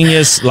 Yeah.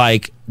 Genius,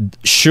 like,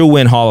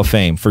 shoe-in Hall of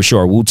Fame, for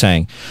sure,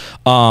 Wu-Tang.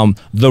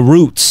 The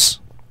Roots.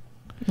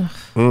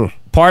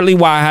 Partly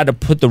why I had to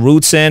put the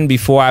Roots in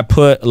before I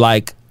put,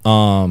 like,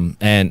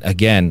 and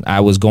again, I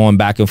was going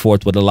back and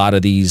forth with a lot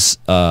of these,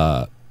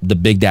 the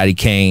Big Daddy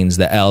Kanes,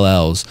 the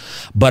LLs.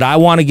 But I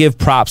want to give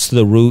props to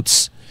the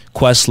Roots,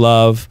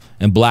 Questlove,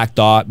 and Black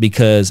Thought,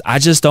 because I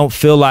just don't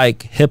feel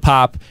like hip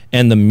hop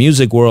and the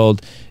music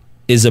world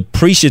is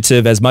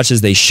appreciative as much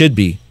as they should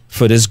be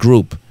for this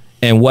group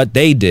and what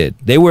they did.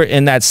 They were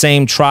in that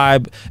same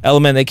Tribe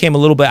element. They came a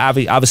little bit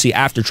obviously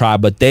after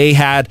Tribe, but they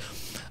had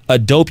a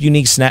dope,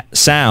 unique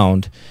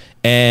sound,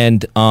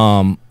 and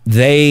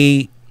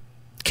they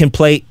can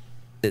play.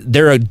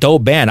 They're a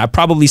dope band. I've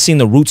probably seen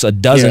the Roots a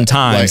dozen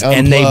times, like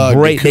and they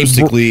Unplugged,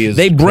 acoustically is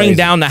bring crazy.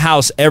 down the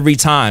house every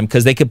time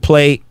because they could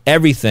play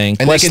everything.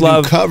 And they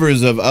can do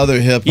covers of other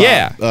hip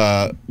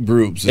hop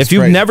groups. It's If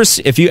you've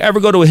crazy. if you ever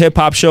go to a hip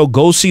hop show,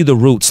 go see the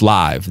Roots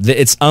live.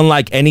 It's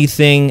unlike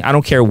anything. I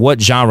don't care what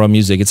genre of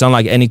music. It's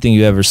unlike anything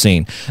you've ever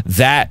seen.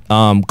 That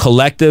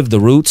collective, the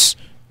Roots,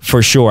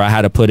 for sure, I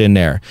had to put in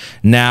there.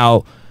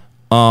 Now,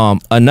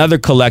 another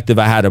collective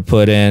I had to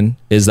put in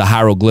is the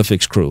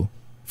Hieroglyphics crew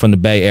from the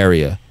Bay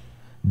Area.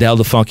 Del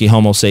the Funky,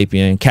 Homo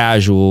Sapien,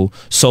 Casual,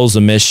 Souls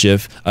of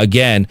Mischief.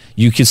 Again,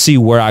 you can see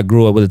where I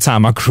grew up with the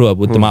time I grew up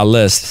with my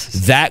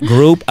list. That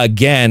group,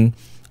 again,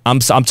 I'm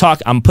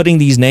putting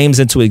these names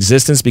into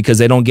existence because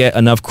they don't get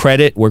enough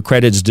credit where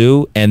credit's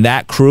due. And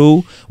that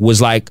crew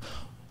was like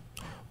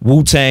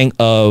Wu-Tang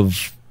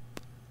of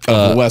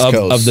the West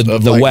Coast,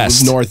 of the like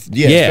West, North,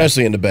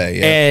 especially in the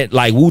Bay, and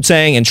like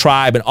Wu-Tang and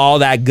Tribe and all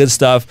that good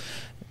stuff.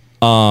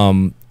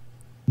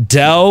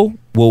 Del,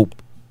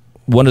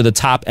 one of the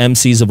top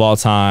MCs of all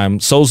time.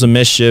 Souls of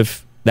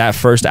Mischief, that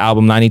first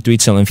album, 93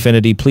 Till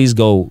Infinity. Please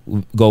go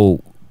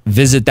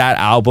visit that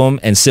album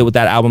and sit with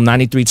that album.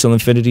 93 Till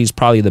Infinity is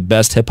probably the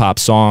best hip hop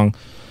song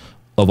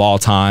of all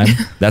time.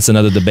 That's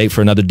another debate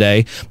for another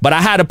day. But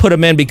I had to put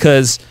them in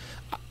because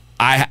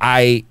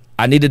I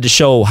needed to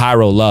show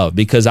Hyro love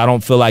because I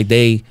don't feel like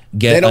they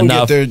get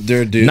enough. Get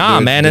their due. Nah,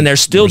 man, and they're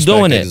still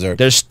doing it.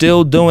 They're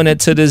still doing it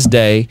to this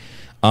day.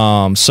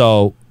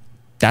 So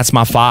that's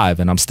my 5,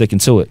 and I'm sticking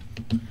to it.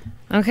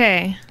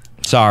 Okay.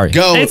 Sorry.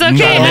 Go. It's okay.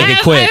 Gotta make it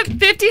I quick. have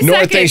 50 Nora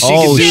seconds. thinks she can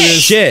Oh, do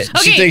this. shit. She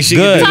Okay. thinks she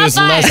Good. can do this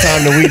in Top less five.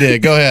 time than we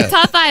did. Go ahead.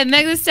 Top 5,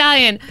 Meg Thee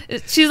Stallion.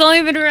 She's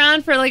only been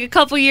around for like a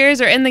couple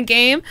years or in the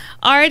game.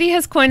 Already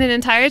has coined an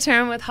entire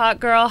term with hot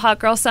girl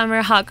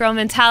summer, hot girl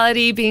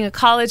mentality, being a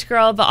college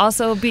girl, but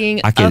also being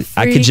I a could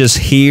freak. just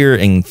hear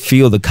and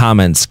feel the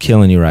comments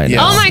killing you right Yes.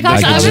 now. Oh my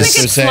gosh, I I'm could gonna just-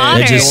 get They're saying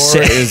slaughtered. just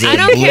Nora sit- is a I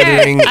don't care.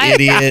 glittering I-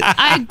 idiot.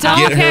 I don't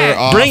Get care. her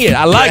off. Bring it.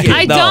 I like it.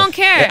 I though. don't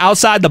care.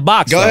 Outside the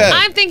box. Go though. ahead.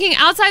 I'm thinking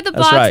outside the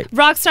That's box, right.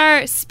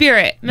 rockstar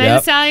spirit. Meg Thee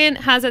Yep. Stallion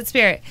has that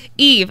spirit.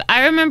 Eve,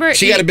 I remember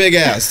She got a big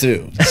ass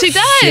too. She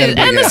does. She had a big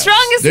And the ass.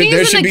 strongest There knees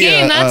in should the be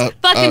game. That's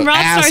fucking rockstar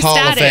ass Hall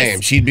of Fame.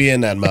 status. She'd be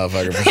in that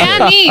motherfucker for And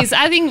sure. knees.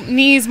 I think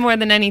knees more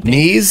than anything.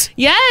 Knees?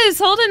 Yes,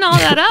 holding all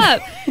that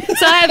up.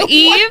 So I have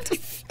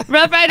Eve,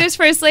 Rough Riders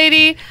First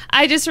Lady.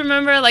 I just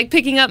remember like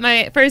picking up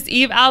my first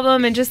Eve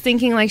album and just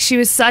thinking like she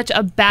was such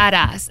a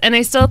badass. And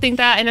I still think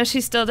that. I know she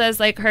still does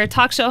like her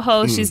talk show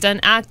host. She's done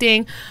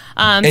acting.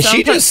 And so she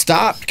I'm put- just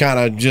stopped kind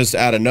of just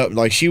out of no,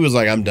 like she was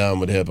like, I'm done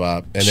with hip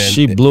hop. And then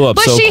She blew up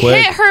But so she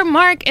quick. hit her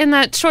mark in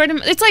that short.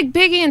 It's like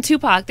Biggie and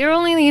Tupac. They were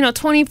only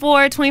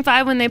 24,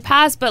 25 when they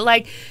passed, but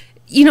like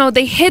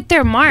they hit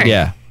their mark.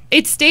 Yeah.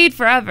 It stayed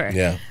forever.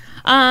 Yeah.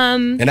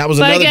 And that was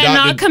But another again,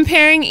 not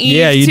comparing Eve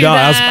Yeah, you to don't.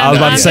 them. I was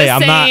about to say,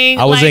 just I'm not. saying,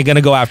 I wasn't like,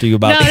 gonna go after you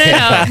about No,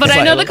 that. but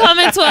I know the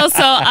comments well,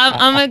 so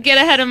I'm gonna get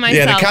ahead of myself.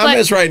 Yeah, the But-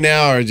 comments right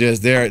now are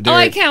just they're oh,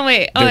 I can't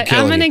wait. Oh, they're I'm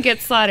killing gonna you.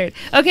 get slaughtered.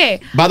 Okay.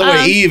 By the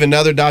way, Eve,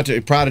 another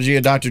prodigy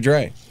of Dr.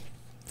 Dre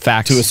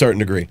Facts. to a certain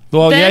degree.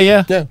 Well, Then-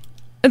 yeah. Yeah.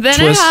 Then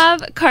Twist. I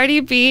have Cardi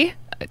B.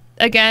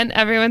 Again,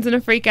 everyone's gonna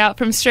freak out.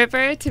 From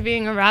stripper to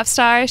being a rap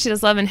star, she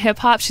does love and hip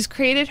hop. She's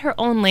created her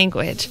own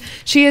language.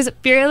 She is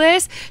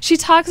fearless. She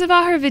talks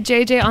about her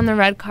vajayjay on the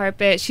red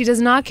carpet. She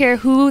does not care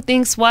who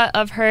thinks what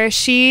of her.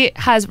 She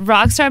has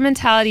rock star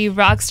mentality,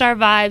 rock star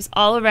vibes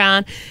all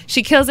around.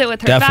 She kills it with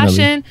her Definitely.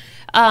 fashion.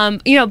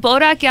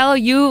 Bodak Yellow,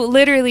 you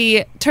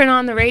literally turn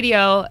on the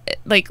radio,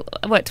 like,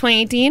 what,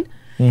 2018?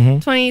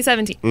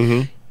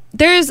 2017.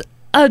 There's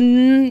a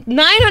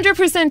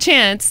 900%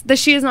 chance that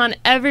she is on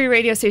every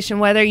radio station,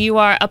 whether you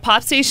are a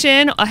pop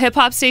station, a hip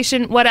hop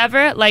station,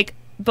 whatever, like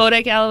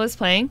Bodak Yellow was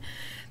playing.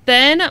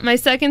 Then my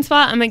second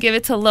spot, I'm going to give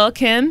it to Lil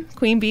Kim,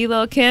 Queen Bee,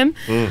 Lil Kim.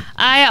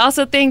 I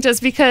also think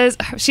just because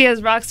she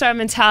has rock star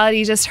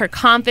mentality, just her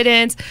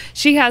confidence,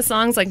 she has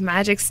songs like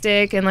Magic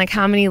Stick and like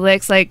How Many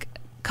Licks, like,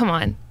 come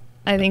on.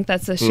 I think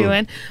that's a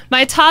shoe-in.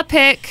 My top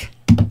pick,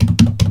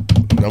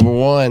 Number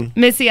one.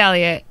 Missy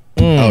Elliott.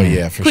 Oh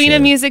yeah, for Queen sure.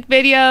 of music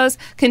videos,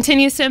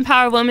 continues to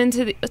empower women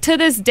to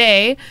this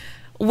day,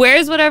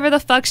 wears whatever the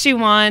fuck she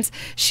wants.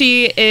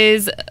 She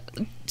is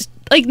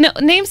like,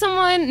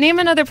 name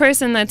another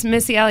person that's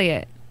Missy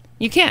Elliott.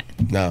 You can't.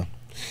 No.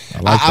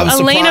 like that. was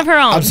A lane of her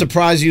own. I'm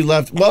surprised you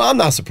left. Well, I'm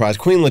not surprised.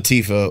 Queen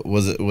Latifah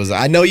was.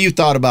 I know you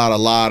thought about a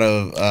lot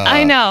of.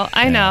 I know.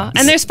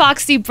 And there's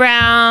Foxy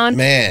Brown.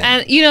 Man.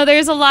 And,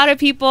 there's a lot of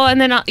people. And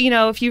then,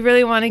 if you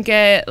really want to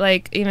get,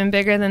 like, even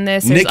bigger than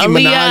this, there's Nicki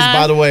Aaliyah. Minaj,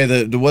 by the way,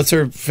 the what's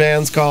her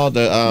fans called?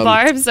 The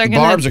Barbs are gonna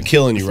Barbs are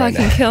killing you right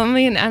fucking now. kill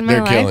me and end my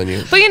They're life. killing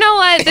you. But you know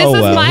what? This Oh,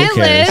 is well, my who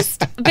cares?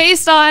 list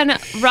based on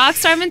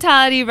rockstar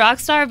mentality,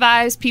 rockstar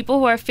vibes, people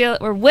who are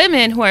or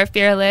women who are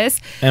fearless,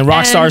 And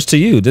rock stars to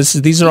you.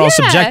 These are all Yeah.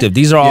 subjective.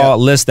 These are all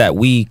Yeah. lists that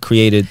we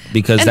created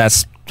because And-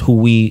 that's who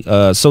we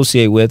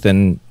associate with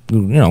and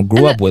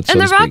grew up with. So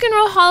and to the Rock speak. and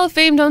Roll Hall of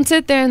Fame don't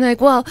sit there and like,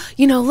 well,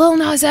 Lil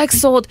Nas X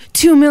sold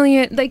 2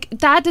 million. Like,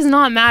 that does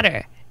not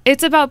matter.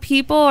 It's about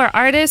people or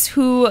artists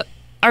who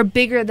are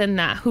bigger than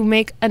that, who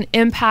make an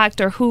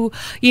impact or who,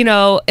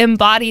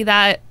 embody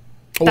that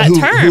term.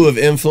 Who have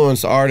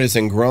influenced artists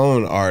and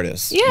grown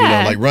artists.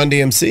 Yeah. Like Run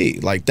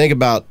DMC. Like, think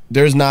about,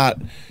 there's not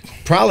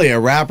probably a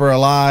rapper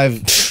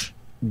alive,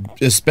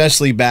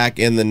 especially back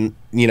in the,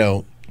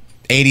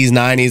 80s,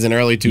 90s, and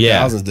early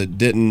 2000s that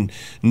didn't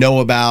know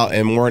about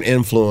and weren't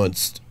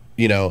influenced,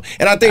 And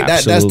I think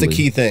that's the Absolutely.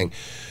 key thing.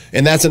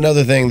 And that's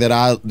another thing that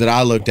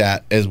I looked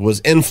at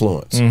was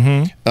influence.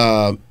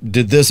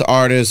 Did this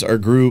artist or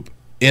group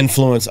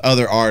influence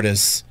other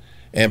artists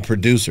and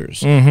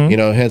producers?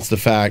 Hence the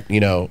fact,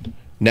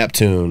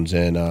 Neptunes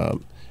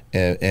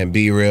and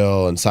Be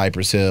Real and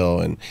Cypress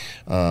Hill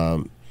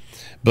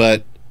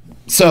but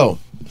so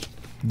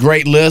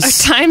great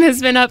list. Time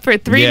has been up for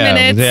 3 Yeah,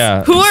 minutes.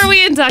 yeah. Who are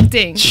we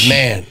inducting?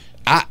 Man,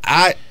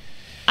 I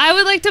I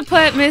would like to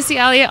put Missy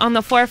Elliott on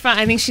the forefront.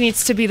 I think she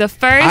needs to be the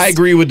first.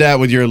 agree with that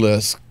with your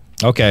list.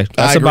 Okay,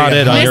 that's I agree about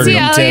it on your Missy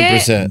I'm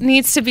Elliott 10%.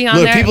 needs to be on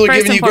Look, there. people are first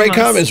giving and you great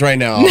foremost. comments right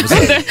now. All of a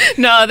sudden.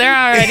 No, they're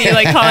already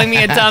like calling me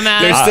a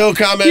dumbass. They're still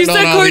commenting You on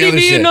said all the Cardi other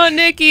B shit. and not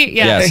Nicki.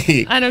 Yeah,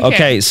 Yes. I don't care.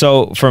 Okay,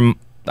 so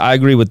I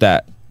agree with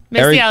that.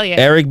 Missy Elliott.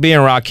 Eric B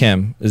and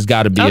Rakim has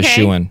got to be a Okay.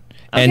 shoe-in.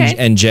 Okay.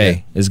 And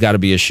Jay has got to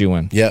be a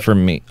shoe-in Yep. for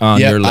me on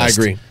Yep, your I list.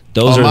 agree.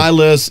 Those on are my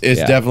list,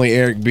 it's yeah. definitely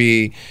Eric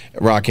B,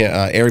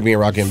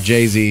 Rakim,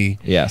 Jay-Z.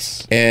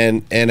 Yes.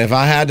 And if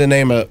I had to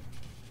name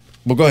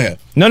well, go ahead.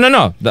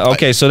 No.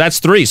 Okay, so that's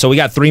 3. So we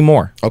got 3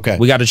 more. Okay.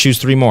 We got to choose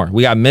 3 more.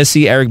 We got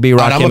Missy, Eric B, All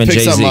right, I'm Rakim, gonna and pick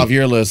Jay-Z. something off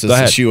your list Go that's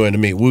a ahead. shoe in to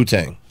me.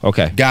 Wu-Tang.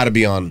 Okay. Got to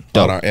be on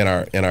Dope.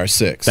 our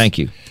 6. Thank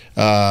you.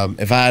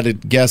 If I had to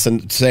guess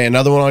and say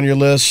another one on your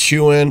list,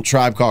 Shoe In,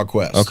 Tribe Called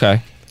Quest.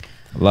 Okay.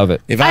 Love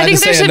it. If I had think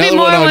to there say should be another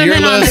more one on your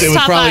women on list, this it would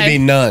top probably 5. be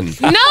none.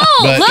 No,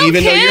 But Lil'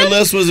 even though Kim? your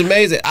list was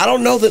amazing, I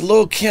don't know that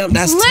Lil' Kim,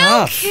 that's Lil'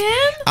 tough.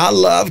 Kim? I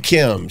love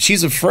Kim.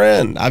 She's a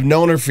friend. I've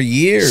known her for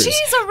years.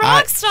 She's a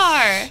rock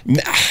star.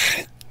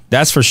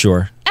 That's for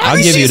sure. I'll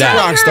give you She's a that.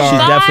 rock star. She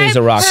definitely is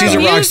a rock her star. She's a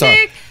rock star.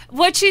 music,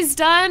 what she's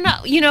done,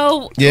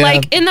 Yeah.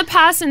 like in the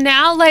past and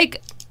now,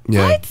 like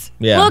Yeah. what?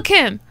 Yeah. Lil'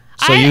 Kim.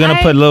 So you're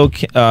gonna put Lil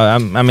Kim, I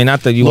mean,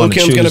 not that you Lil' want to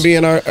choose. Kim's going to be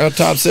in our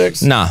top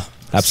 6? Nah,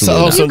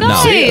 absolutely So,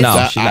 not. guys. No,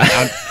 I, she's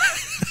not.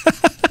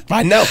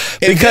 I know.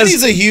 And Because-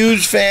 he's a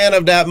huge fan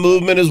of that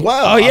movement as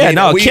well. Oh yeah, I mean,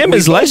 no. we Kim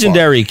is both are.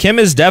 legendary. Kim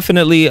is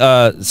definitely, You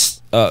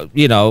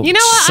know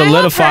what?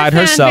 solidified I hope her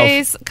herself. fan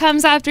base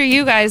comes after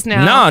you guys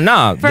now.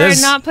 No. For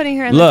there's- not putting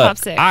her in look, the top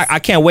 6. I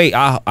can't wait.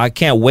 I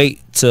can't wait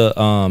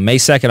to May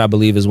 2nd, I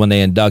believe, is when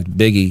they induct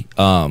Biggie.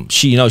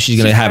 She's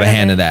gonna have part a of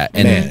hand it. in that,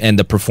 and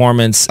the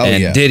performance, Oh,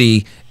 and yeah.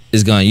 Diddy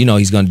is gonna,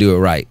 he's gonna do it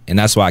right, and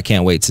that's why I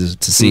can't wait to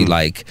see.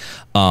 Like,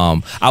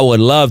 I would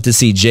love to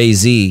see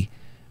Jay-Z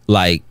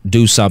like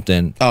do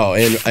something Oh,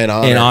 in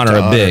honor, in honor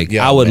to of Big.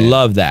 yeah, I would man.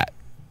 love that.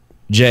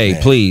 Jay,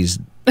 please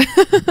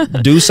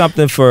do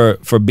something for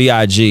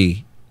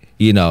B.I.G.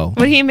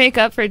 Would he make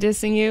up for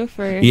dissing you?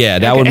 Yeah,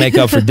 that would make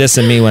up for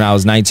dissing me when I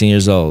was 19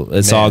 years old.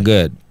 It's all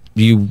good.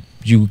 You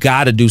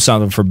got to do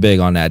something for Big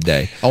on that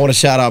day. I want to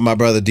shout out my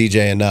brother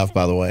DJ Enough,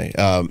 by the way.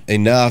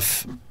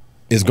 Enough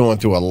is going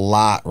through a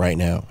lot right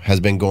now, has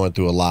been going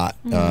through a lot.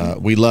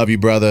 We love you,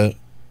 brother.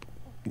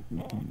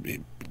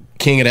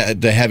 King of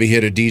the heavy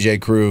hitter DJ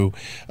crew.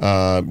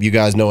 You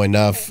guys know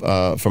Enough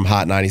from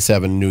Hot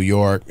 97 New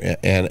York,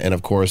 and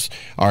of course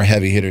our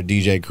heavy hitter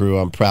DJ crew.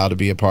 I'm proud to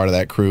be a part of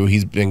that crew.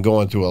 He's been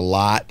going through a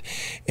lot,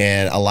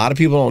 and a lot of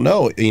people don't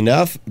know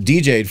Enough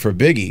DJ'd for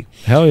Biggie.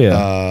 Hell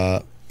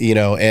yeah.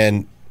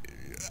 And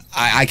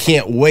I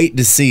can't wait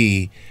to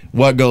see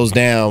what goes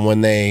down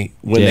when they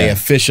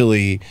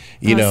officially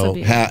That'll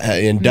be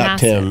induct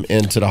him massive.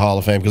 into the Hall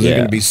of Fame, because there's Yeah.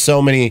 going to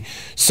be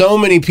so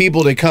many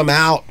people that come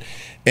out,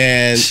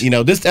 and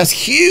that's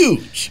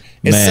huge.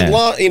 It's Man. a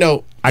long,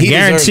 I he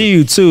deserves guarantee it.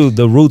 you too,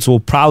 the Roots will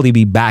probably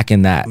be back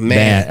in that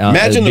Man, band.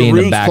 imagine the being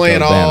Roots backup playing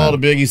band. all the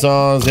Biggie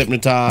songs,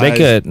 Hypnotized. They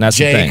could, and that's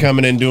the Jay thing.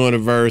 coming in doing a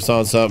verse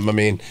on something. I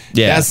mean,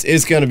 Yeah.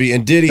 it's going to be,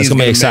 and Diddy's It's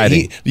gonna be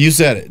exciting. You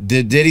said it.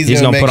 Diddy's He's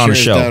going gonna to put make on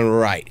sure a it's show. done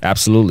right.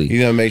 Absolutely. He's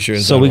going to make sure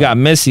it's So done we right. got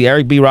Missy,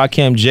 Eric B,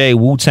 Rakim, Jay,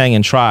 Wu-Tang,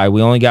 and Tribe.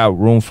 We only got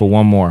room for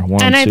one more.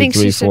 One, And I two, think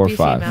three, she should four, be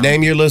five. female.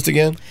 Name your list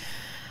again.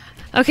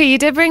 Okay, you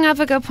did bring up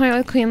a good point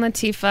with Queen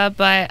Latifah,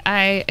 but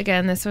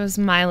this was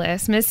my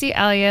list. Missy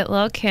Elliott,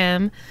 Lil'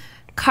 Kim,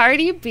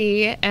 Cardi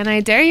B, and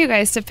I dare you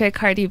guys to pick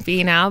Cardi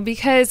B now,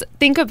 because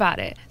think about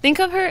it. Think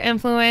of her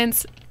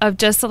influence of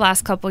just the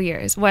last couple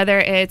years, whether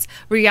it's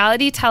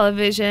reality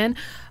television,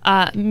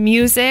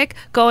 music,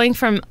 going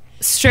from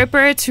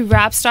stripper to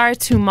rap star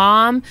to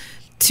mom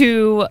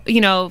to,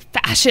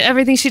 fashion,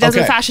 everything she does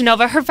with Okay. Fashion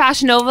Nova. Her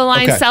Fashion Nova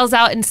line Okay. sells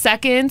out in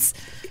seconds.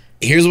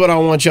 Here's what I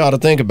want y'all to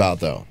think about,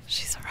 though.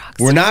 She's a rock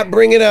star. We're not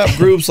bringing up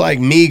groups like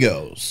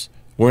Migos.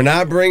 We're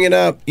not bringing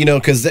up,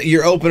 because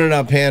you're opening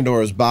up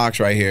Pandora's box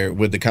right here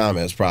with the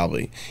comments,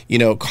 probably.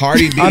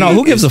 Cardi B. Oh no,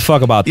 who gives a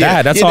fuck about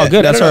that? That's all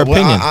good. That's her Well,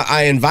 opinion.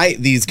 I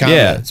invite these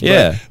comments.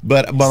 Yeah.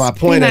 But my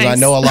point is, I Nice.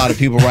 know a lot of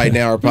people right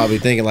now are probably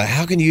thinking, like,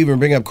 how can you even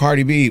bring up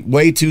Cardi B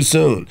way too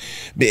soon?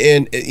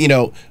 And,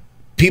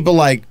 people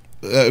like,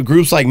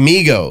 groups like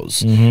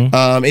Migos.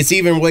 It's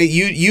even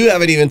you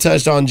haven't even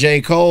touched on J.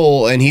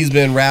 Cole, and he's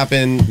been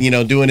rapping,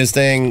 doing his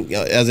thing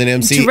as an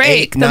MC Drake,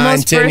 8, the 9,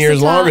 most 10 years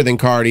versatile. longer than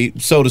Cardi,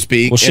 so to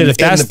speak. Well, shit, in if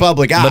that's the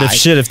public eye. but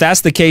if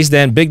that's the case,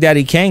 then Big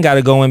Daddy Kane got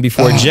to go in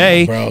before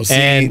Jay, bro, see,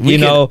 and we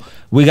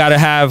we got to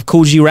have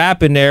Coogee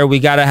Rap in there. We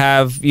got to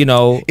have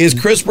Is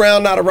Chris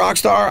Brown not a rock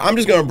star? I'm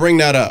just going to bring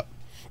that up.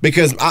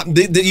 Because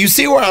you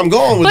see where I'm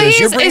going with But this.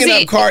 You're is bringing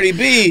he- up Cardi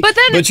B, but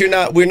then- you're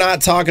not. We're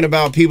not talking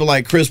about people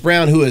like Chris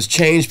Brown, who has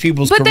changed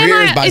people's But then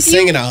careers by if you-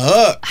 singing a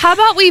hook. How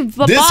about we? This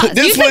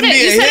wouldn't be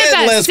a hit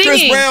unless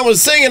Chris Brown was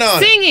singing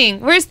on it. Singing.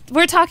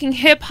 We're talking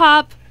hip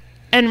hop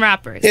and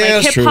rappers, Yeah, like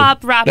that's hip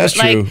hop true. rappers, That's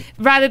like true.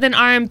 rather than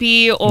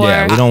R&B or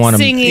Yeah, we don't wanna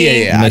singing.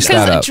 mix that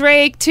up. Because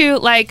Drake too,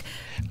 like.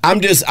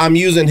 I'm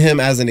using him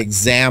as an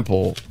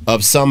example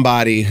of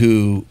somebody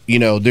who,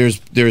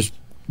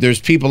 there's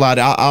people out.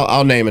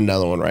 I'll name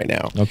another one right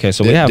now. Okay,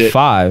 so we have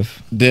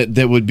five.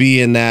 that would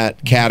be in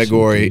that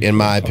category, in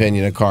my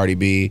opinion, of Cardi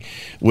B,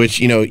 which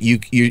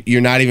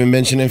you're not even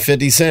mentioning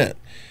 50 Cent.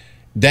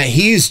 That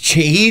he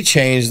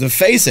changed the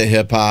face of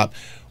hip hop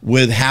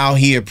with how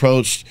he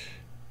approached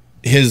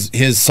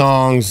his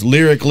songs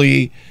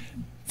lyrically,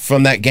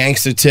 from that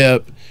gangster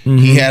tip.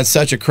 He had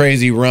such a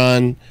crazy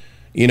run.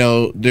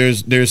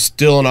 There's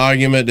still an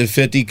argument that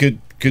 50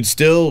 could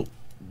still.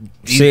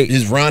 See-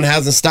 His run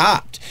hasn't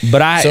stopped.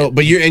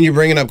 But you're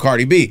bringing up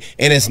Cardi B,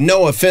 and it's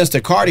no offense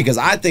to Cardi, because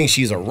I think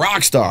she's a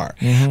rock star.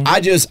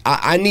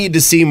 I need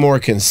to see more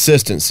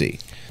consistency.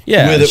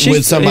 Yeah,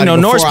 with somebody. You know,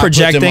 Nor's before I put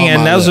them projecting, on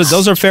and my list.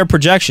 those are fair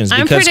projections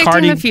I'm because predicting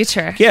Cardi, the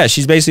future. Yeah,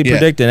 she's basically Yeah.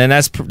 predicting, and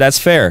that's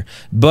fair.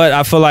 But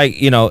I feel like,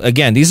 you know,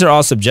 again, these are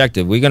all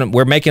subjective.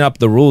 We're making up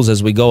the rules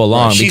as we go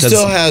along. She because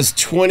still has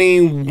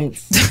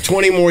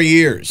 20 more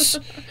years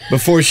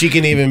before she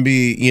can even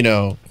be, you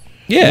know.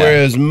 Yeah.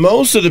 Whereas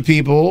most of the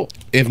people,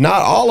 if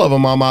not all of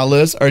them on my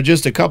list, are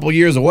just a couple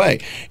years away.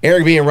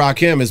 Eric B. and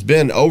Rakim has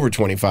been over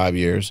 25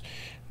 years.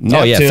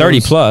 Oh, yeah,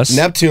 30 plus.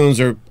 Neptunes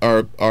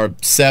are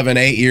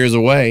 7-8 years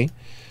away.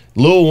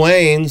 Lil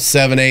Wayne,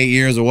 7-8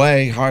 years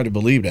away. Hard to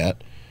believe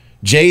that.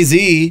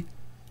 Jay-Z,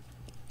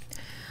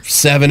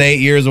 7-8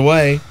 years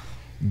away.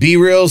 Be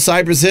Real,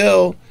 Cypress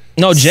Hill.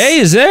 No, Jay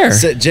is there.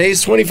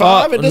 Jay's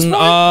 25 at this point.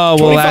 Well,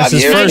 25 that's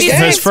his years? first.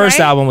 96, His first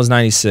right? album was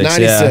 96.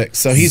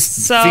 96. Yeah.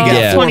 So he got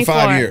Yeah. 4 or 5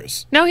 24.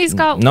 years. No, he's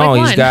got No, like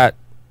he's one. got.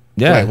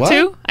 Yeah. Wait, what?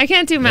 2? I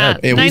can't do math.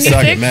 Yeah, we 96?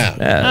 suck at math.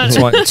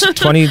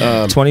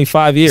 Yeah,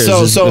 25 years.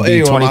 So, This so would be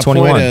anyway, my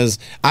 2021. point is,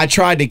 I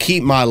tried to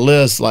keep my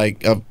list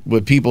like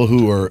with people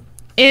who are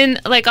In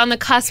like on the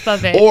cusp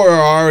of it. or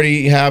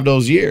already have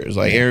those years,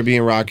 like Eric B.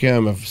 and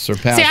Rakim have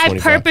surpassed. See, I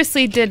 25.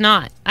 purposely did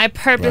not. I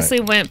purposely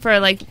went for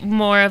like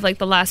more of like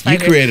the last 5 You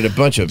years. created a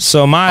bunch of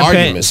So my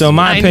arguments.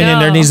 opinion,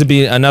 there know. needs to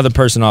be another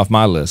person off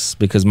my list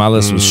because my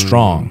list was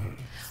strong.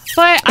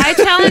 But I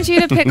challenge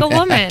you to pick a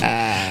woman.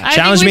 I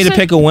Challenge think me we to should-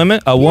 pick a woman.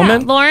 Yeah,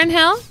 Woman. Lauren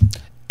Hill.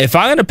 If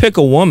I'm gonna pick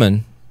a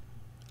woman,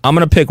 I'm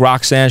gonna pick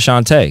Roxanne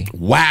Shante.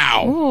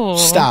 wow. Ooh.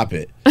 Stop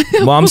it.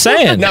 Well, I'm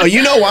saying No,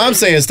 you know why I'm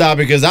saying stop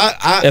it because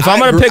If I'm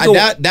gonna pick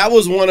a- that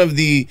was one of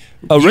the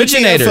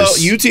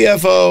Originators.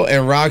 UTFO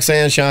and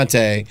Roxanne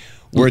Shante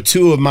were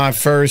two of my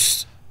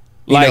first.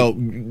 Like-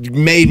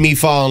 Made me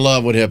fall in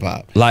love with hip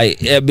hop. like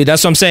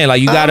that's what I'm saying.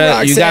 Like you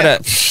gotta.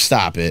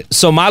 Stop it.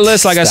 So my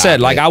list, like I Stop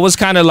said, like it. I was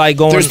kind of like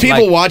going. There's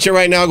people like, watching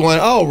right now going,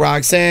 "Oh,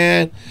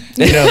 Roxanne,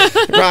 you know,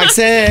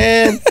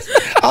 Roxanne,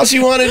 all she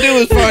want to do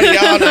is party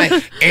all night."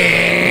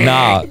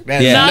 Nah,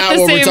 That's yeah, Not not the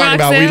what we're same talking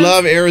about. We Roxanne.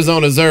 love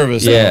Arizona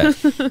Zervis. yeah,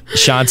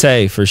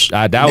 Shante for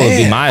that would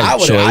be my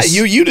choice.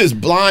 You just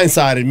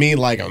blindsided me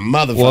like a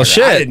motherfucker. Well,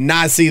 shit. I did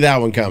not see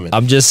that one coming.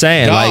 I'm just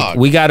saying, Dog. like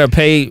we gotta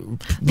pay,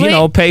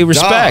 pay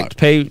respect, Dog.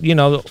 pay,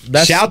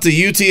 that's. Shout to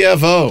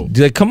UTFO.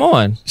 Like, come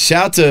on,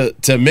 Shout to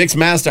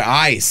Mixmaster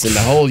Ice and the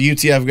whole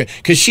UTF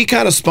because she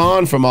kind of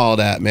spawned from all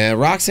that, man.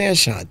 Roxanne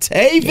Shante,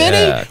 Vinny,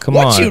 yeah, come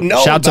what on. you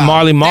know Shout to about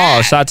Marley Marl,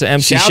 that? shout to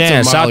MC Shout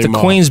Shan, shout Marley to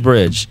Marl.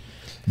 Queensbridge.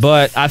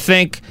 But I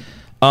think,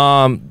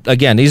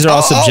 again, these are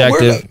all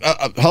subjective.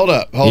 Hold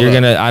up. You're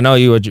gonna. I know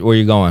you where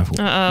you're going. We've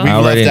I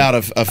already- left out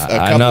a couple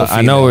I know. of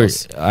I know.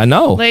 females. I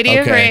know. Lady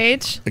of Okay.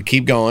 Rage.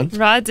 Keep going.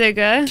 Rod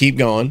Digga. Keep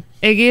going.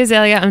 Iggy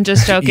Azalea. I'm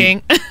just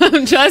joking.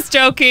 I'm just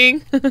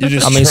joking. You're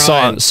just I mean,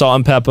 trying. salt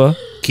and pepper.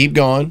 Keep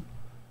going.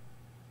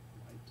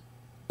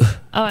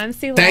 Oh,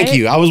 MC Light. Thank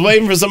you. I was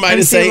waiting for somebody to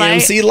MC say Light.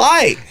 MC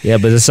Light. Yeah,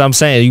 but that's what I'm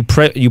saying. You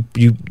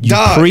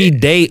Dog.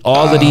 predate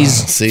all of these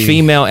see.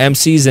 female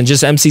MCs and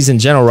just MCs in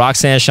general.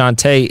 Roxanne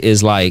Shante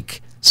is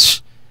like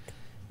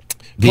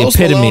the Post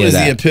epitome Malone of is the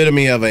that.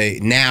 epitome of a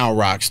now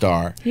rock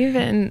star. You've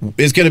been.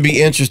 It's going to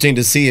be interesting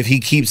to see if he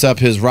keeps up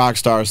his rock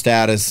star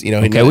status. You know,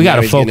 Okay, we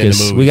gotta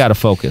focus. We gotta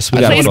focus. We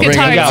I gotta Plays just focus.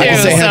 want to guitar, bring up.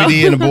 too, Say so- Heavy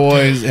D and the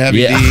Boys. Heavy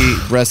Yeah. D,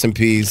 rest in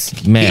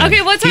peace. Man.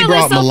 Okay, what's He our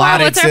brought list so far?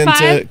 What's our melodics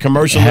into 5?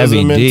 commercialism Heavy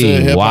into D,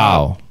 hip hop.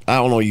 wow. I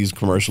don't know use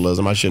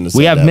commercialism. I shouldn't have said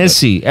We have that, but-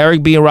 Missy,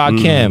 Eric B. and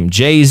Rakim,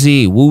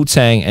 Jay-Z,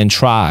 Wu-Tang, and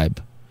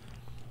Tribe.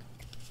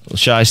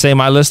 Shall I say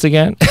my list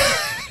again?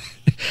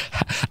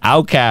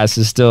 Outkast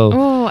is still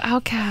Oh,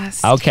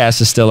 Outcast. Outkast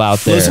is still out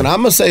there. Listen, I'm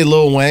gonna say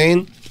Lil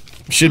Wayne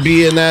should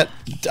be in that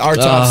our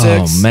top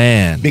oh 6.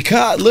 man.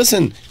 Because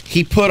listen,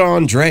 he put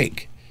on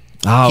Drake.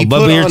 Oh, He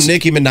but put you're, on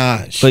Nicki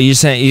Minaj. but you're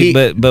saying He-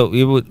 but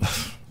you would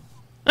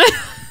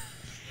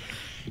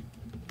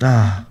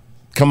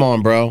Come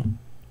on, bro.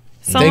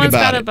 Someone's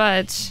about got to it.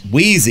 budge.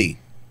 Wheezy.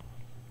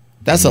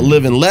 That's a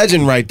living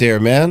legend right there,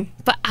 man.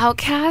 But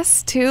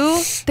Outcast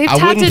too. They've I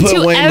tapped wouldn't put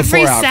into Wayne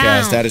every before Outkast.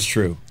 sound. That is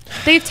true.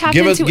 They've tapped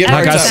Give us- into give us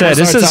every like I top- said,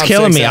 sound. this our is top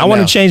killing 6 me. out I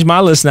want now. to change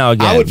my list now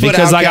again would put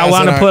because like I Outkast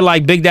want in to our- put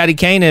like Big Daddy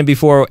Kane in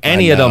before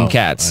any of know. them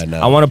cats. I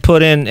know. I want to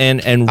put in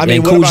and I mean,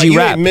 and what Cool about G you?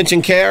 Rap. Didn't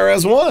mention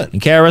KRS-One.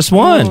 And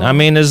KRS-One. I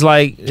mean, it's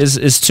like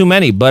it's too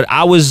many. But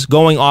I was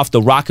going off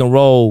the rock and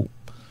roll,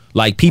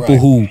 like people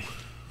Right. who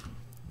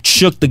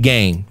shook the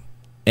game,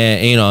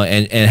 and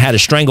and had a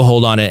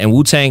stranglehold on it. And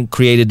Wu-Tang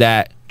created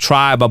that.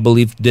 Tribe, I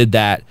believe, did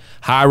that.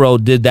 High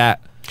Road did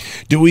that.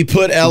 Do we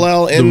put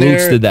LL in The there?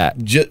 Roots did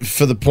that.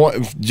 For the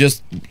point,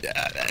 just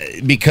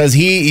because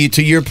he,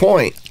 to your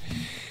point,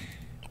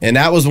 and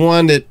that was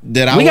one that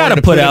I We wanted gotta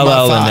to put in my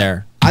LL in 5.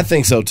 there. I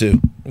think so too.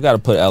 You got to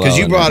put LL Because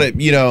you in brought there. it,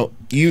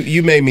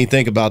 you made me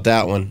think about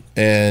that one.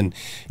 And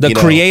The you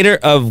know, creator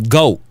of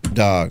GOAT,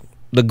 dog.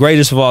 the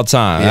greatest of all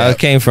time. Yeah. That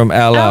came from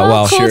LL.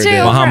 Well, Cool J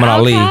over Muhammad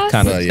Ali, Outkast?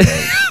 kind of. Well,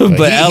 yeah.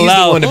 But he's LL,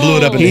 the one that blew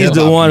it up in the he's the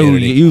hip-hop one who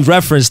community. you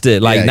referenced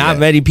it. Like Yeah, not yeah.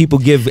 many people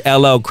give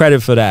LL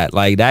credit for that.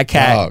 Like that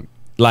cat Dog.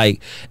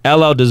 Like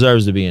LL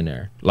deserves to be in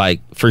there,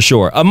 like for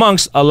sure,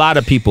 amongst a lot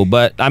of people.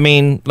 But I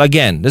mean,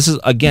 again, this is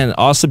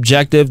all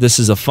subjective. This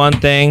is a fun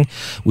thing.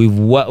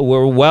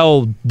 We're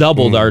well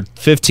doubled our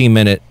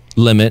 15-minute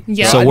limit,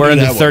 Yeah. so I we're knew in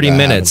the that was 30 gonna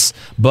minutes.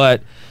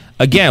 But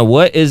again,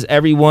 what is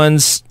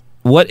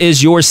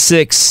your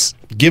 6?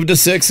 Give the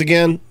 6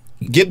 again.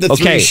 Give the 3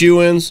 Okay.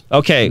 shoe-ins.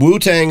 Okay,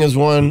 Wu-Tang is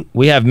one.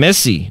 we have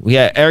Missy, we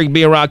have Eric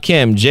B and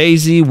Rakim,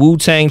 Jay-Z,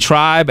 Wu-Tang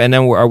Tribe, and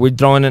then are we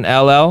throwing in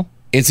LL?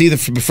 It's either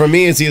for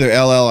me. It's either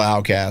LL or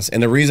Outkast,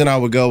 and the reason I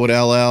would go with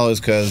LL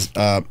is because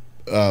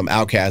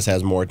Outkast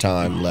has more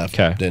time left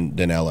Okay.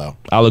 than LL.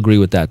 I'll agree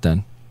with that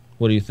then.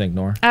 What do you think,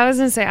 Nora? I was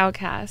gonna say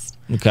Outkast.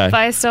 Okay. But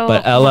I still-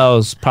 But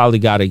LL's probably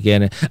got to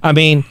get it. I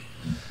mean,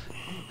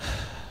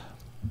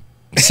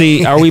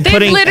 see, are we They've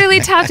putting? literally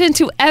tapped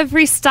into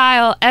every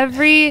style.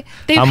 They've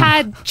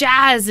had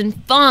jazz and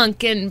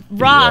funk and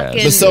rock Yeah.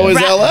 and But so is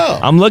rap. LL.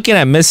 I'm looking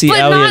at Missy But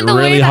not Elliott the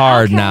way really that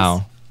hard Outkast-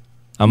 now.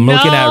 I'm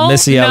looking at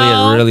Missy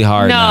Elliott really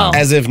hard now.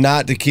 As if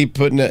not to keep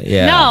putting it.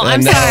 Yeah. No,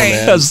 I'm No, sorry.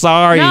 man. I'm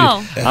sorry. No, I'm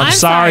I'm sorry.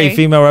 sorry.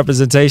 Female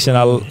representation.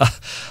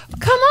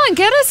 Come on,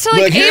 get us to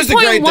like Look, here's the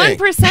great 8.1%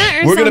 thing. or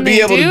something. We're gonna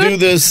be able dude. to do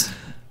this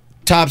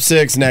top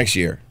 6 next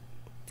year,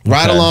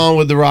 right Okay. along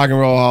with the Rock and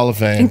Roll Hall of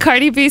Fame. And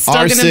Cardi B's still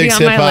Our gonna be 6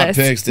 on hip my hop list.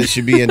 picks that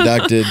should be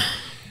inducted,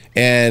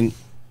 and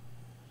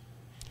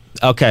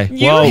Okay.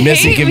 You Well, hate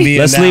Missy can me. be.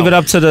 let's in leave now. it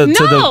up to the. No,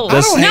 To the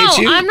I don't hate no,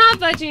 you. I'm not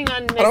budging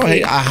on Missy. I don't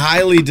hate. I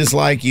highly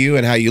dislike you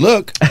and how you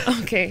look,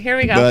 Okay, here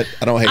we go. but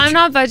I don't hate I'm you.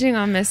 not budging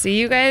on Missy.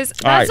 You guys,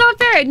 that's All right. not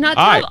fair. Not to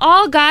All have right.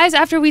 all guys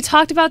after we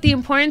talked about the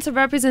importance of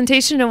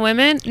representation of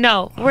women.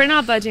 No, we're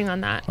not budging on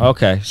that.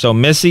 Okay, so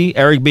Missy,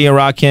 Eric B and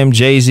Rakim,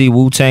 Jay-Z,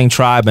 Wu-Tang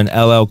Tribe, and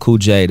LL Cool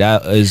J.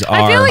 That is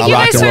our I feel like you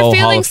rock guys and are roll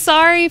feeling hall.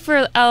 sorry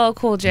for LL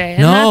Cool J,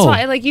 and No. that's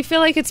why, like, you feel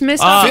like it's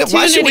missed opportunity.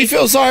 Why should we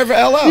feel sorry for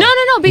LL? No,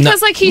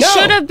 because like he No.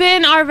 should have been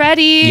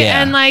already,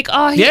 Yeah. and like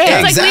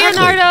Yeah. it's like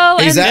Leonardo,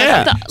 and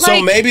Exactly. the- So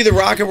like, maybe the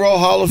Rock and Roll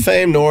Hall of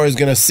Fame Nora is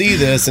going to see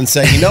this and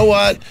say, you know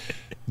what?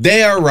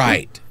 They are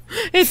right.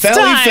 it's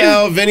Felly time.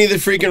 Fel, Vinny the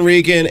Freaking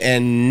Rican,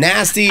 and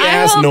nasty I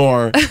ass hope-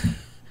 Nora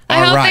I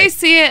are hope right. they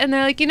see it and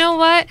they're like, you know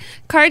what?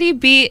 Cardi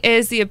B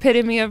is the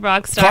epitome of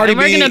rock star. Cardi and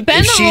we're B, gonna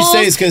bend if the she rules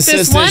stays this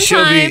consistent, one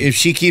she'll time. be. If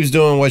she keeps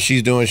doing what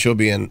she's doing, she'll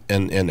be in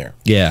there.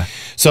 Yeah,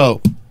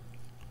 So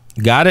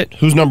got it.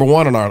 who's number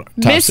 1 on our top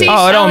Missy. 6?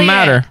 Oh, it don't Elliott.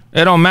 matter.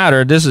 It don't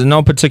matter. This is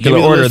no particular Give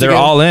me the order. list They're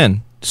again. all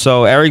in.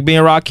 So Eric B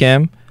and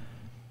Rakim,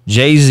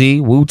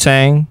 Jay-Z,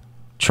 Wu-Tang,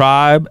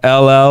 Tribe,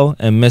 LL,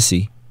 and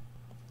Missy.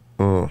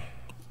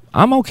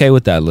 I'm okay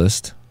with that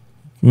list,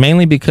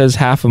 mainly because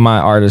half of my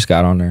artists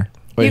got on there.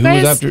 Wait, You who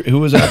was guys- after? Who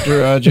was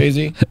after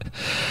Jay-Z?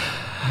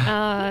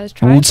 Try.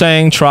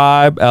 Wu-Tang,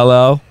 Tribe,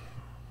 LL.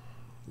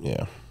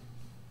 Yeah.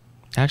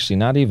 Actually,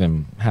 not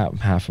even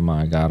half of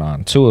mine got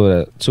on. Two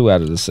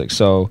out of the 6.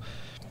 So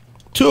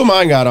 2 of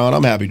mine got on.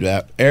 I'm happy with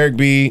that. Eric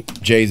B,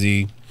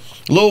 Jay-Z.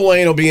 Lil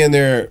Wayne will be in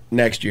there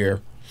next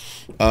year.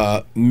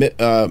 You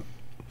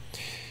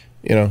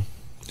know,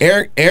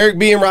 Eric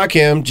B and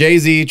Rakim,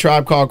 Jay-Z,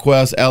 Tribe Called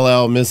Quest,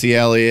 LL, Missy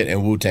Elliott,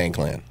 and Wu-Tang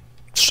Clan.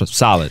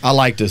 solid. I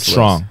like this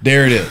Strong. list.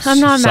 There it is. I'm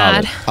not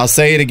Solid. mad. I'll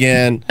say it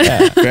again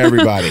for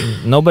everybody.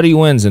 Nobody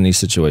wins in these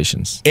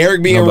situations.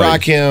 Eric B and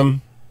Nobody.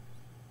 Rakim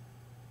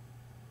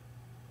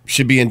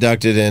should be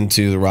inducted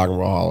into the Rock and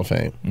Roll Hall of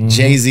Fame. Mm-hmm.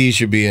 Jay-Z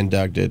should be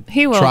inducted.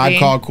 He will Tribe be.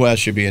 Called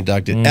Quest should be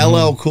inducted. Mm-hmm.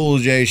 LL Cool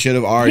J should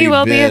have already He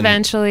will be been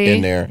eventually.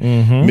 in there.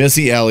 Mm-hmm.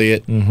 Missy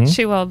Elliott,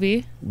 She will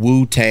be.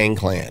 Wu-Tang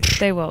Clan.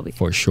 They will be.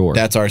 For sure.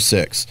 That's our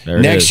 6. There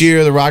it Next is.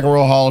 year, the Rock and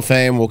Roll Hall of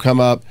Fame will come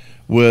up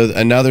with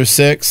another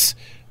 6.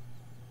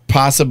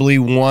 Possibly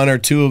 1 or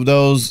 2 of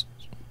those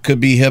could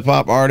be hip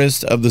hop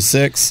artists of the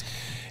 6,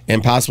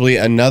 and possibly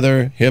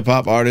another hip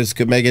hop artist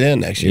could make it in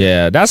next year.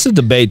 Yeah, that's a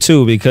debate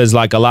too, because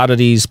like a lot of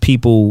these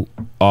people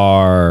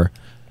are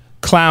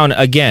clown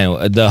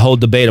again the whole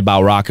debate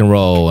about rock and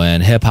roll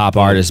and hip hop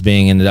artists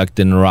being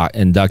inducted in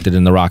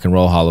the Rock and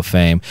Roll Hall of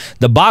Fame.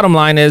 The bottom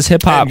line is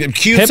hip hop. And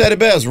Cube said it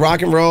best.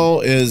 Rock and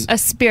roll is A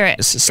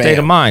spirit State of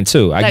Bam. mind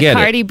too. I that get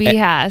Cardi it. B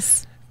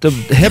has. The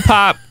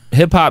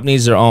hip hop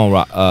needs their own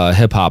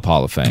hip hop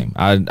Hall of Fame.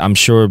 I'm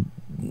sure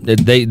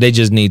they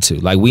just need to.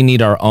 Like we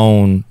need our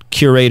own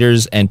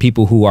curators and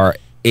people who are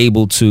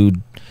able to,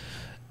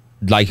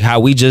 like how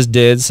we just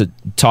did, so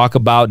talk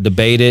about,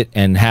 debate it,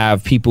 and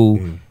have people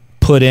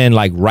put in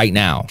like right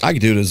now. I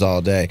could do this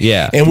all day.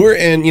 Yeah. And we're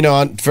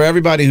in, for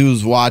everybody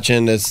who's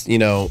watching this,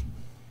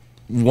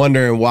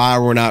 wondering why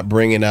we're not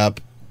bringing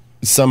up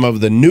some of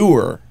the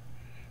newer,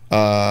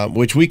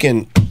 which we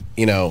can,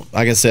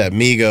 like I said,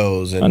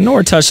 Migos and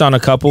Nora touched on a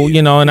couple,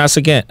 and that's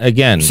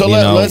again. so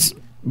let's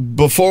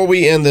before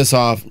we end this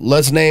off,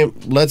 let's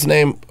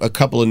name a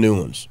couple of new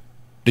ones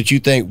that you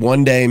think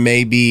one day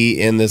may be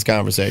in this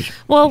conversation.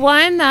 Well,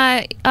 one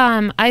that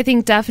I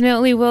think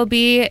definitely will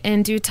be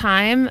in due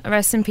time.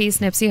 Rest in peace,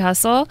 Nipsey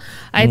Hussle.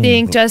 I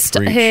think just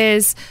preach.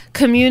 his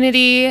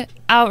community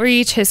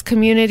outreach, his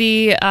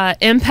community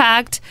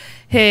impact,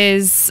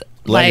 his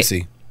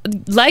Legacy.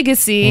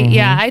 legacy.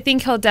 Yeah, I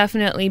think he'll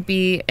definitely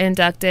be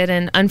inducted,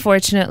 and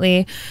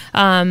unfortunately,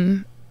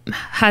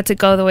 had to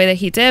go the way that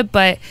he did.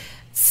 But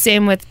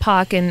same with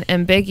Pac and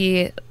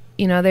Biggie.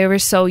 You know, they were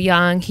so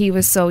young. He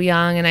was so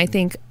young, and I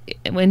think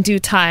in due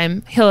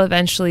time he'll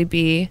eventually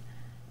be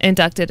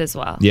inducted as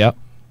well. Yep.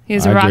 He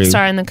was a rock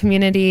star in the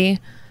community,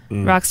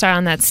 rock star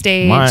on that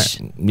stage.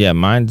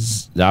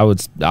 Mine's I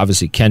would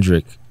obviously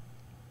Kendrick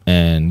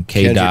and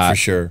K. Kendrick Dot for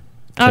sure.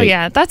 Oh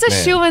yeah, that's a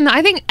shoe-in.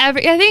 I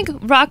think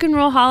Rock and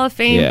Roll Hall of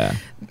Fame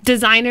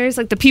designers,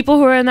 like the people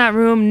who are in that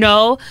room,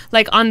 know,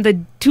 like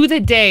to the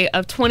day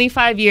of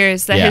 25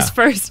 years that his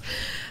first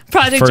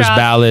project first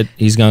ballot,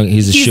 he's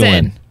a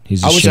shoe-in.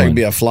 I wish I could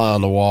be a fly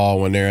on the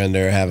wall when they're in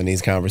there having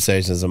these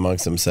conversations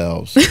amongst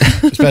themselves,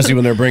 especially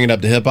when they're bringing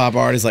up the hip hop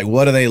artists. Like,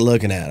 what are they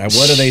looking at?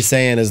 What are they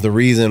saying is the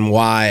reason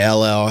why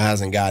LL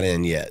hasn't got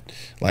in yet?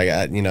 Like,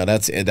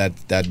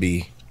 that'd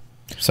be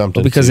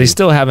something. Because they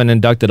still haven't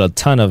inducted a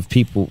ton of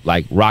people,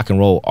 like rock and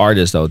roll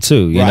artists, though,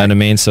 too. You know what I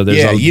mean? So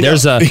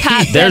there's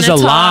a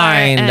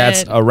line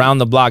that's around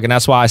the block, and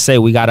that's why I say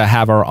we got to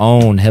have our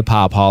own hip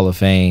hop Hall of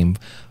Fame.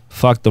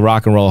 Fuck the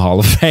Rock and Roll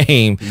Hall of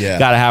Fame.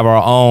 Got to have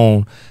our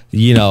own.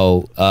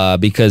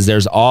 Because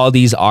there's all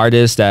these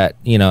artists that,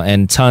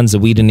 and tons that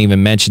we didn't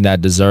even mention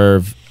that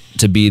deserve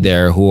to be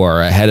there, who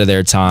are ahead of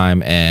their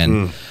time,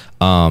 and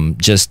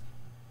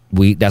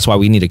that's why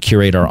we need to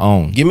curate our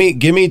own. Give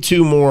me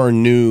two more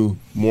new,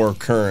 more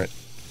current.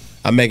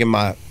 I'm making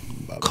my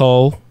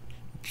Cole.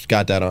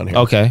 Got that on here.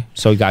 Okay,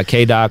 so we got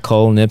K. Dot,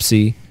 Cole,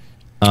 Nipsey.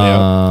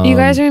 You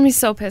guys are gonna be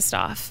so pissed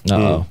off.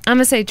 I'm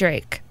gonna say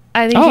Drake.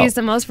 I think he's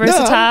the most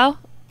versatile.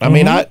 I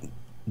mean,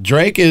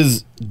 Drake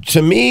is,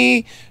 to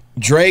me,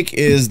 Drake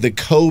is the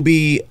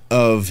Kobe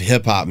of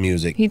hip hop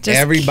music.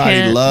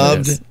 Everybody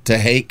loved to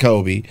hate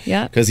Kobe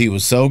because he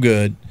was so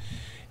good.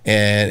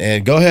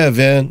 And go ahead,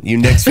 Vin, you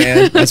Knicks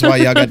fan. That's why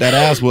y'all got that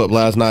ass whooped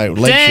last night.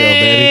 Late show,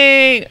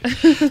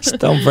 baby. Just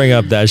don't bring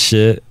up that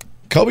shit.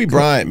 Kobe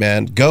Bryant,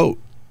 man, GOAT.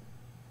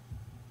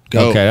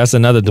 Okay, that's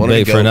another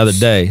debate for another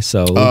day.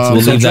 So we'll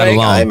leave Drake, that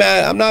alone.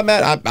 I'm not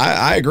mad.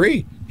 I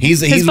agree.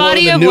 He's one of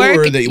body the of newer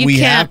work, that we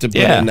have to put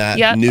in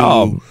that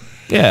new.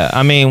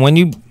 I mean, when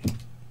you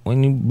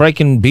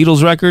breaking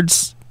Beatles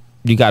records,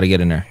 you got to get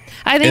in there.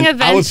 I think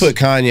I would put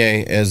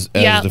Kanye as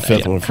the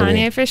fifth one for me.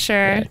 Kanye for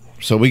sure. Right.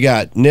 So we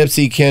got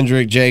Nipsey,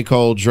 Kendrick, J.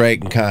 Cole,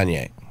 Drake, and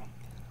Kanye.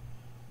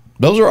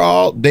 Those are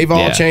all. They've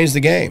all changed the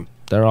game.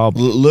 They're all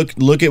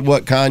look at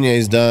what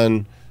Kanye's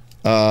done.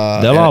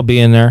 They'll all be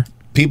in there.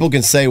 People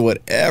can say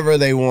whatever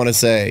they want to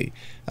say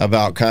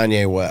about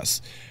Kanye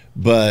West,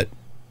 but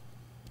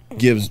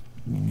gives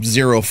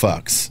zero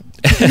fucks.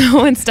 No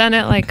one's done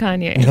it like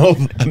Kanye. No,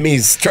 I mean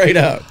straight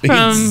up.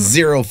 From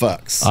zero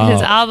fucks.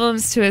 His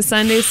albums to his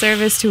Sunday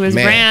service to his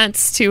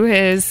rants to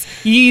his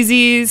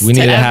Yeezys. We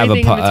need to have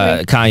a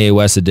Kanye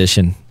West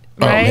edition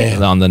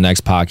on the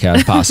next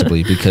podcast,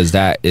 possibly, because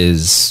that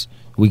is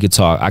I could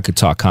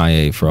talk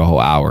Kanye for a whole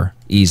hour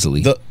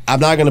easily. I'm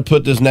not going to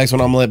put this next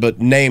one on my list, but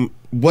name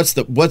what's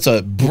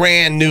a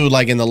brand new,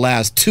 like in the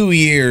last 2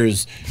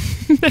 years,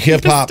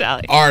 hip hop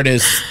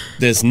artist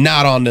that's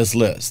not on this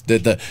list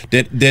that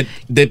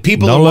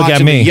people Don't are look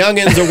watching, at me. the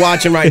youngins are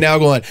watching right now,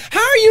 going, how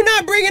are you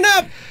not bringing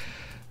up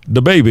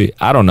the baby?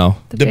 I don't know.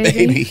 The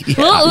baby. Yeah,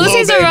 Lil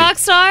Uzi's a rock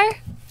star.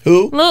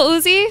 Who?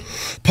 Lil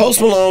Uzi. Post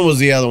Malone was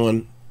the other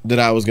one that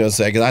I was going to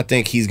say, because I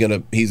think he's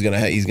gonna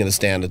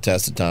stand the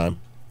test of time.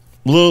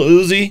 Lil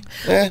Uzi,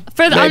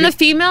 on the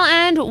female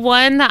end,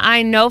 one that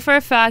I know for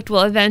a fact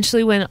will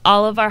eventually win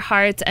all of our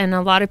hearts, and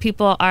a lot of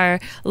people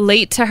are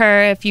late to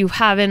her if you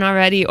haven't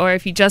already, or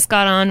if you just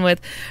got on with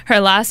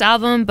her last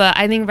album. But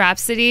I think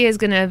Rhapsody is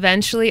going to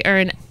eventually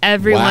earn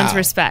everyone's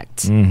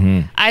respect.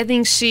 Mm-hmm. I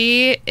think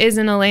she is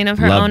in a lane of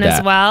her own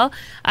as well.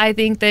 I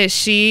think that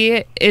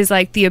she is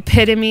like the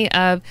epitome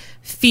of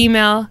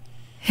female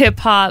hip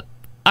hop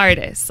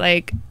artists.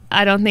 Like,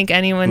 I don't think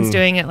anyone's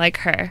doing it like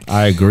her.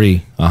 I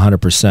agree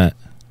 100%.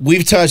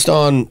 We've touched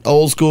on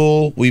old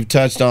school. We've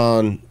touched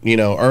on,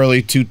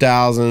 early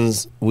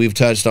 2000s. We've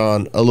touched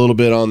on a little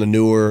bit on the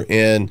newer.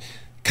 And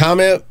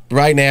comment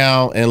right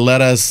now and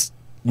let us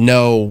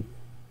know,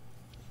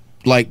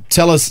 like,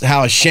 tell us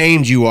how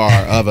ashamed you are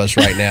of us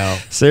right now.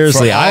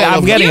 Seriously,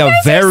 I'm getting a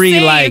very,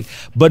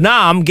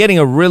 I'm getting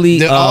a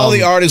really all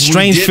the artists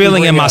strange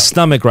feeling in my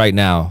stomach right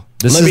now.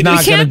 This is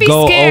not going to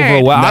go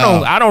over well.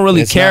 No, I don't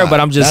really care, but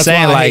I'm just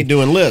saying, why I like, hate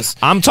doing lists.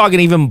 I'm talking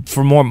even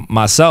for more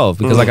myself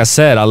because, like I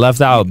said, I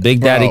left out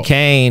Big Daddy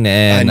Kane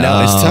and I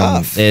know, it's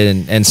tough.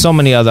 and so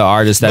many other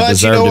artists that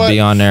deserve to be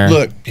on there.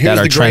 Look, here's that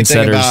are the great thing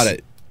trendsetters. about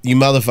it. You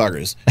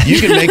motherfuckers.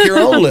 You can make your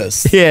own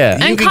list. Yeah.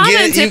 And you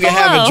can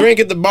have a drink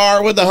at the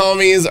bar with the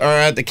homies or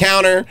at the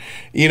counter,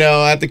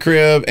 at the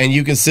crib, and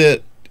you can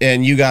sit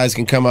and you guys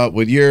can come up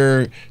with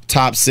your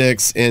top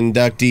 6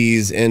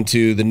 inductees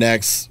into the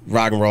next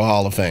Rock and Roll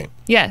Hall of Fame.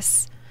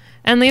 Yes.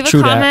 and leave a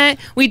True that. comment.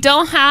 We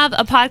don't have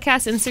a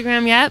podcast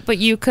Instagram yet, but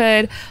you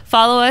could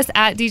follow us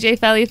at DJ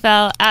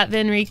Fellyfell, at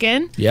Vin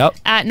Rican, Yep.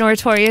 at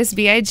Notorious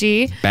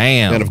BIG.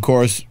 Bam. And of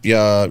course,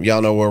 y'all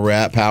know where we're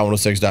at,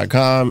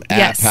 power106.com,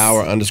 Yes. at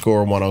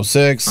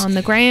power_106. On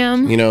the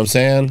gram. You know what I'm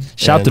saying?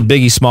 Shout to And-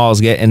 Biggie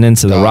Smalls getting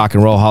into the Rock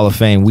and Roll Hall of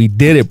Fame. We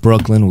did it,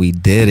 Brooklyn. We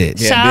did it.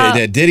 Yeah,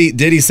 Shout-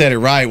 Diddy said it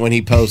right when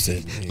he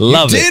posted.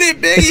 Love you it. did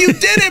it, Biggie. You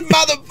did it,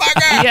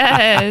 motherfucker.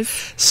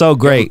 Yes. So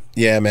great.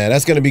 Yeah, man.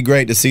 That's going to be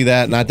great to see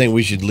that. And I think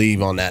we should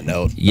leave on that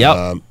note.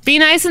 Yep. Be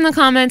nice in the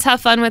comments.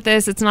 Have fun with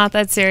this. It's not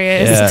that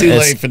serious. Yeah. It's too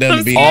It's late for them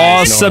to be All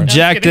nice, Nora.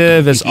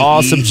 subjective. It's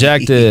all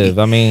subjective.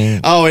 I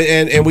mean, Oh,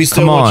 and we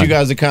still Come want on. you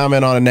guys to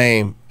comment on a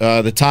name.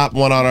 The top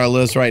one on our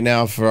list right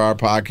now for our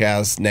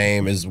podcast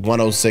name is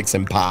 106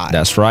 and Pod.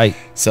 that's right.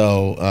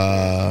 So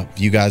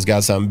if you guys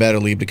got something better,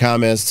 leave the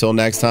comments. Till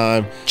next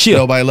time. Chill.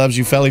 Nobody loves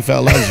you. Felly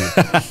Fell loves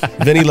you.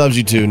 Vinny loves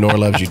you too. Nor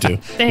loves you too.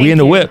 Thank We in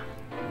the you. whip.